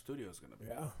when our studio is gonna be.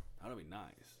 Yeah. That'd be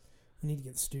nice. We need to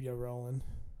get the studio rolling.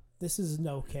 This is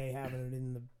okay having it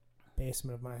in the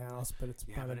basement of my house, but it's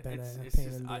kind of been a pain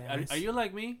in the ass. Are you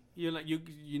like me? You're like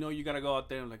you know you gotta go out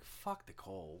there and like fuck the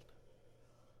cold.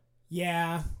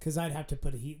 Yeah, because I'd have to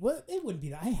put a heat. Well, it wouldn't be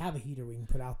that. I have a heater we can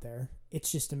put out there.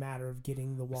 It's just a matter of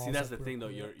getting the walls. See, that's the up thing though.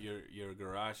 real Your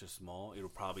garage is small. It'll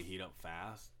probably heat up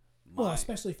fast. well,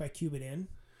 especially if I cube it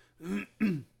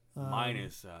in. Mine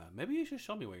is. Maybe you should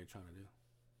show me what you're trying to do.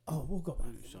 Oh, we'll go back.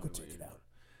 Show We'll me go check what it you're out.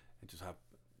 doing. And just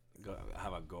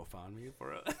have a GoFundMe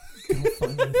for it.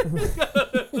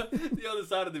 The other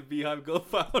side of the beehive,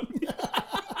 GoFundMe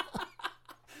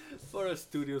for a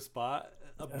studio spot,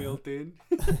 a built-in.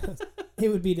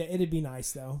 It'd be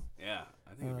nice though. Yeah,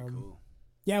 I think it'd be cool.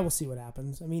 Yeah, we'll see what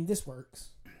happens. I mean, this works.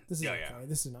 This is Yeah, okay. yeah.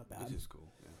 This is not bad. This is cool.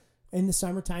 Yeah. In the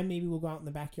summertime, maybe we'll go out in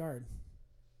the backyard,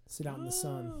 sit out in the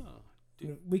sun. Oh,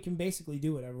 dude. We can basically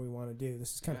do whatever we want to do.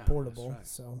 This is kind of Yeah, portable,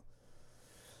 that's right. so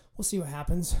we'll see what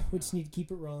happens. We just need to keep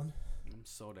it rolling. I'm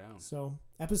so down. So,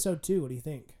 episode 2, what do you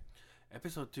think?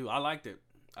 Episode 2, I liked it.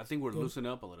 I think we're Good.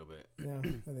 loosening up a little bit. Yeah, I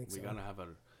think so.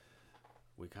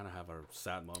 We kind of have our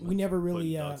sad moments. We never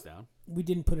really, putting dogs down. We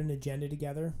didn't put an agenda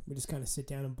together. We just kind of sit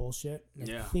down and bullshit. And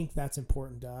I Yeah. think that's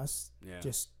important to us. Yeah,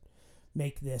 Just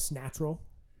make this natural.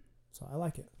 So I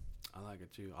like it. I like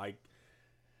it too.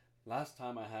 Last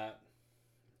time I had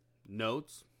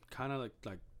notes, kind of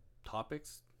like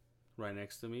topics, right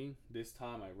next to me. This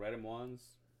time I read them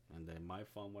once, and then my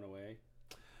phone went away.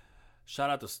 Shout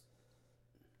out to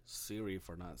Siri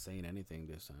for not saying anything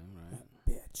this time, right?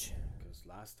 Bitch. Because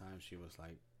last time she was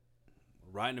like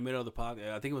right in the middle of the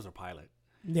podcast. I think it was her pilot.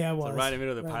 Yeah, it was. So right in the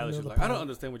middle of the Right in pilot, the she was middle like, of the I don't pilot.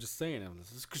 understand what you're saying. I'm like,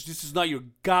 this is not your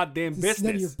goddamn This is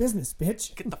none of your business.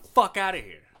 business, bitch. Get the fuck out of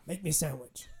here. Make me a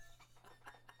sandwich.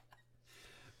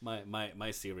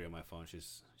 My Siri on my phone,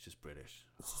 she's British.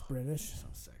 She's British. So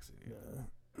sexy.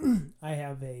 Yeah. I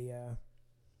have a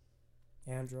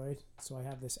Android, so I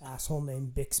have this asshole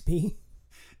named Bixby.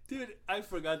 Dude, I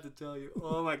forgot to tell you.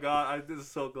 Oh my god, I'm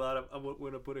so glad I'm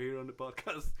going to put it here on the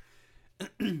podcast.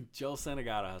 Joe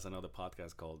Senegata has another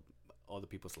podcast called Other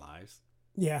People's Lives.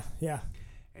 Yeah, yeah.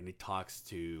 And he talks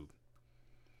to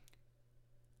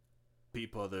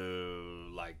people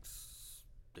that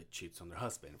cheats on their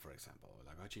husband, for example.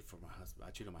 Like, I cheat on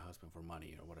my husband for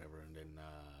money or whatever. And then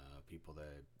people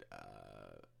that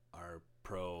are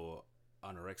pro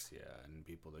anorexia, and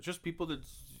people that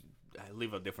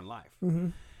live a different life. Mm-hmm.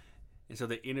 And so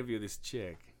they interview this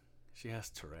chick. She has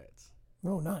Tourette's.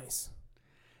 Oh, nice.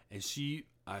 And she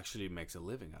actually makes a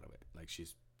living out of it. Like,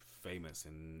 she's famous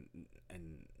in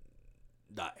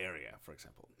that area, for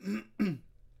example. And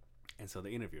so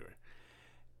they interview her.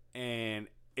 And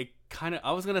it kind of,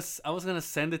 I was gonna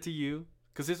send it to you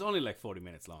because it's only like 40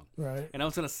 minutes long. Right. And I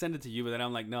was gonna send it to you, but then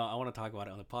I'm like, no, I want to talk about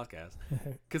it on the podcast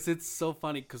because it's so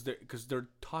funny because they're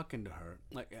talking to her.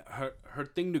 Like, her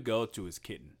thing to go to is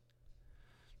kitten.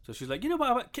 So she's like, you know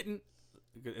what about kitten?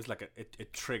 It's like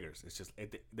it triggers. It's just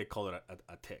they call it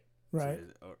a tick. Right.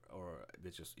 So or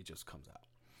it just comes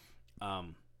out.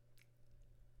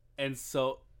 And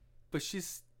so, but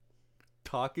she's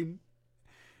talking.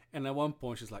 And at one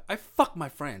point, she's like, "I fuck my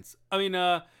friends." I mean,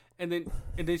 and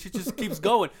then she just keeps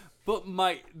going. But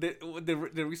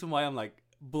the reason why I'm like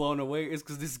blown away is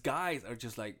because these guys are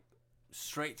just like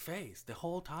straight face the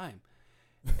whole time.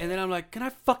 And then I'm like, "Can I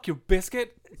fuck your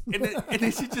biscuit?" And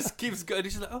then she just keeps going.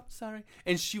 And she's like, "Oh, sorry."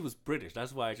 And she was British.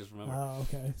 That's why I just remember. Oh,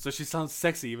 okay. So she sounds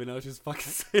sexy, even though she's fucking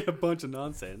saying a bunch of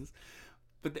nonsense.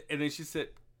 But and then she said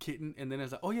kitten, and then I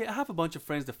was like, "Oh yeah, I have a bunch of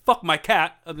friends that fuck my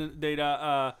cat." And then they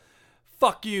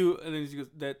fuck you, and then she goes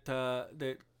that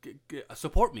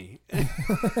support me. I'm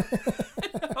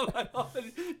like, oh,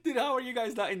 dude, how are you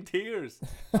guys not in tears?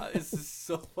 It's just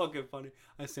so fucking funny.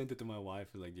 I sent it to my wife.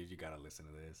 I was like, dude, you gotta listen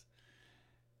to this.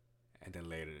 And then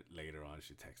later on,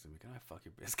 she texted me, "Can I fuck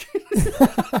your biscuit?"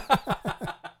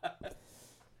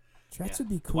 Tourette's would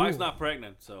be cool. Wife's not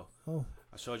pregnant, so Oh.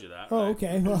 I showed you that. Oh, right?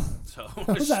 okay. Well, So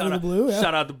that was out of the blue. Yeah.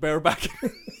 Shout out to Bareback.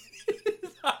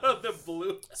 Out of the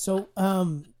blue. So,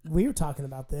 we were talking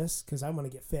about this because I want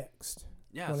to get fixed.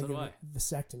 Yeah, I want so to do get I. a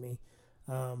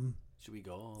vasectomy. Should we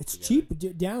go? All It's together?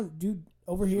 cheap. Down, dude,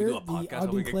 over Should we here, do a the podcast when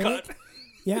Ogden we get Clinic. cut?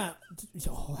 Yeah.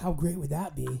 Oh, how great would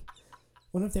that be?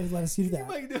 Wonder if they would let us do that.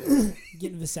 Like, dude.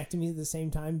 Get a vasectomy at the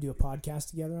same time, do a podcast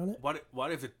together on it.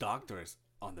 What if the doctor is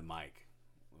on the mic?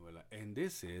 We're like, and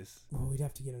this is. Well, we'd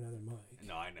have to get another mic.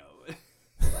 No, I know.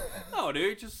 No,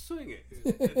 dude, just swing it.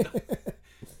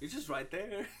 It's just right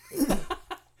there. But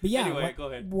yeah, Anyway, go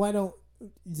ahead. Why don't?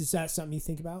 Is that something you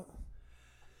think about?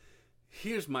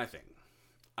 Here's my thing.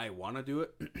 I want to do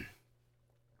it,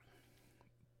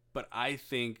 but I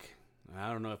think,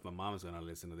 I don't know if my mom is going to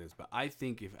listen to this, but I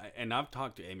think and I've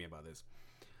talked to Amy about this.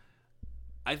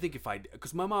 I think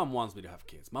because my mom wants me to have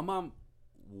kids. My mom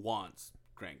wants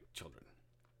grandchildren.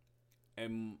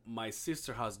 And my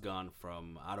sister has gone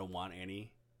from, I don't want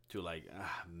any, to like,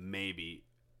 maybe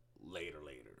later.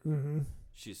 Mm-hmm.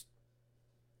 She's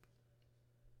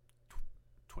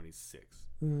 26.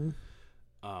 Mm-hmm.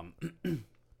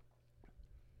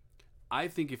 I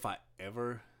think if I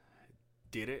ever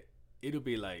did it, it'll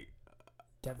be like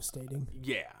Devastating.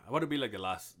 Yeah, I want to be like the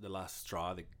last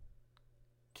straw that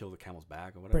killed the camel's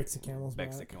back or whatever. Breaks the camel's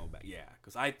back. The camel's back. Yeah,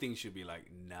 because I think she'd be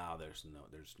like, no, there's no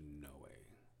way,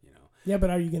 you know. Yeah, but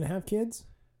are you gonna have kids?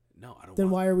 No, I don't. Then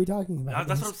why are we talking about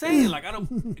That's this? what I'm saying. Like, I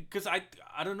don't, because I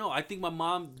don't know. I think my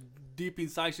mom, deep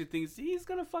inside, she thinks he's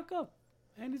gonna fuck up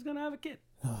and he's gonna have a kid.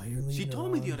 Oh, you're leaving She her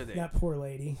told me on. the other day. That poor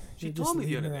lady. She You're told just me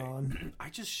the leaving other her day. on. I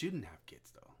just shouldn't have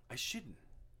kids, though. I shouldn't.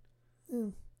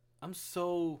 Mm. I'm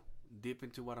so deep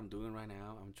into what I'm doing right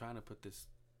now. I'm trying to put this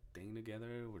thing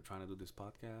together. We're trying to do this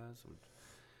podcast.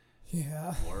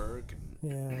 Yeah. Work. And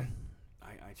Yeah.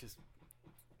 I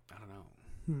don't know.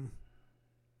 Hmm.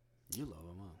 You love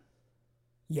them, huh?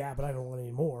 Yeah, but I don't want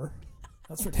any more.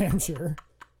 That's for damn sure.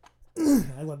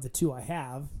 I love the two I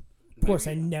have. Of course,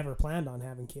 I never planned on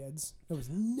having kids. It was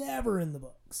never in the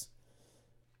books.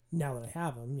 Now that I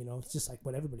have them, you know, it's just like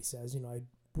what everybody says. You know,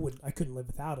 I couldn't live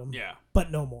without them. Yeah. But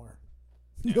no more.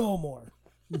 Yeah. No more.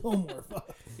 No more.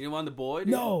 You don't want the boy?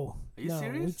 No. Are you no.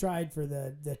 serious? We tried for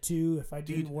the two. If I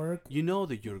didn't work. You know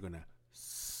that you're going to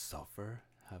suffer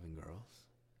having girls?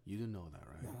 You do know that,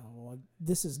 right? No,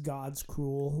 this is God's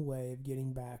cruel way of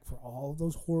getting back for all of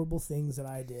those horrible things that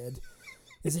I did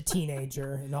as a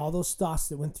teenager and all those thoughts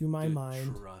that went through my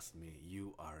mind. Trust me,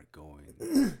 you are going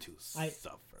to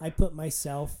suffer. I put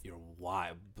myself. Your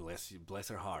wife, bless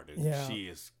her heart, dude. Yeah. She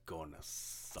is going to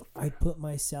suffer. I put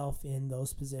myself in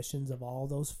those positions of all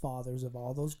those fathers of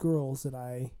all those girls that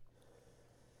I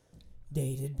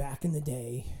dated back in the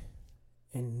day,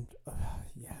 and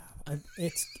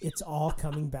it's all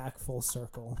coming back full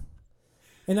circle.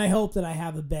 And I hope that I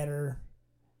have a better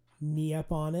knee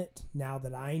up on it now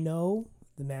that I know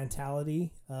the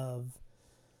mentality of.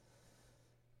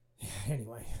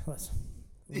 Anyway, let's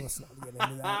not get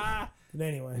into that. But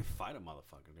anyway, They fight a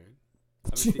motherfucker, dude.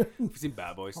 Have you seen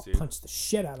Bad Boys I'll 2? punch the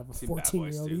shit out of a Seen Bad Boys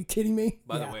 14-year-old. Are 2? you kidding me?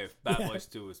 By the way, Bad Boys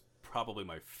 2 is probably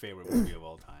my favorite movie of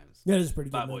all times. That is a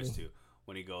pretty good Bad movie. Boys 2.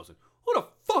 When he goes and, who the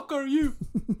fuck are you?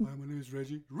 Hi, my name is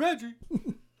Reggie. Reggie!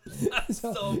 That's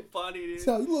so funny, dude.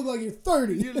 So you look like you're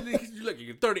 30. You're like,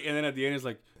 you're 30. And then at the end, it's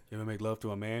like, you ever make love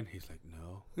to a man? He's like,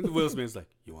 no. And Will Smith's like,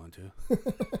 you want to?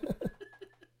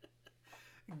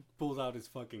 He pulls out his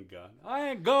fucking gun. I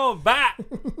ain't going back.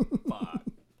 Fuck.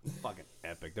 Fucking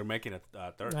epic. They're making a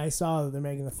third. I saw that they're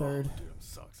making a third. Oh, dude, I'm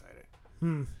so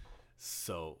excited.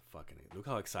 So fucking. Look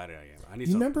how excited I am. I need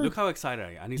Do you some. remember- Look how excited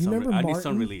I am. I need do you some. remember I need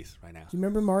some Martin? release right now. Do you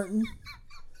remember Martin?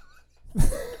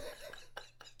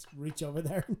 Just reach over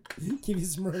there and give you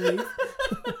some relief.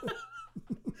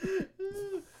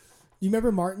 You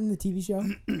remember Martin, the TV show?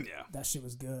 Yeah. That shit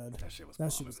was good. That shit was.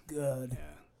 That shit was good. Yeah.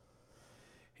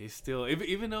 He's still,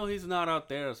 even though he's not out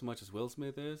there as much as Will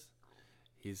Smith is,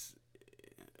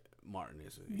 Martin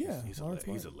is. He's a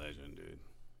legend, dude.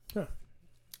 Huh.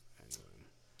 Anyway.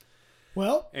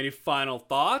 Well, Any final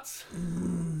thoughts?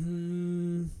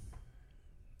 nothing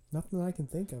that I can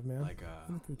think of, man. Like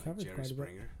think we covered Jerry quite a bit.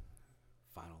 Springer.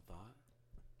 Final thought.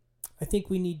 I think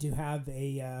we need to have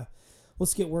a.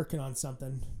 Let's get working on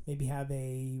something. Maybe have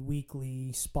a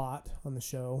weekly spot on the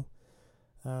show.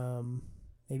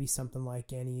 Maybe something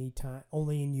like any time,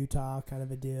 only in Utah kind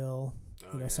of a deal.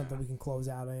 Something we can close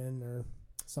out in or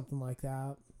something like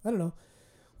that. I don't know.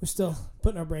 We're still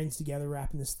putting our brains together,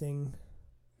 wrapping this thing,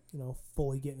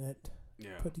 fully getting it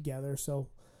put together. So,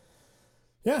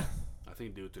 yeah. I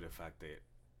think due to the fact that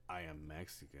I am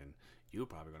Mexican, you're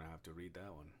probably going to have to read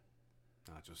that one.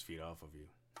 Not just feed off of you.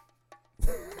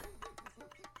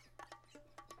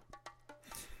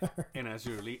 And as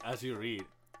you read,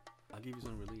 I'll give you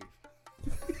some relief.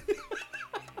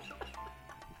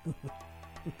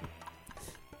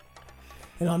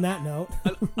 And on that note,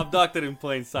 Abducted in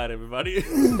plain sight, everybody.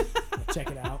 check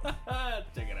it out.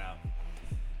 Check it out.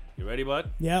 You ready, bud?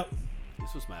 Yep.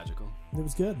 This was magical. It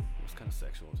was good. It was kind of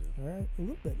sexual, too. All right. A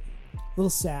little bit. A little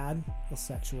sad. A little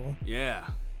sexual. Yeah.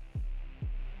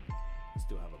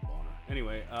 Still have a boner.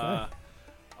 Anyway, Okay.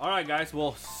 all right, guys.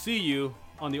 We'll see you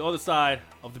on the other side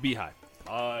of the beehive.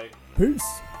 Bye.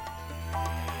 Peace.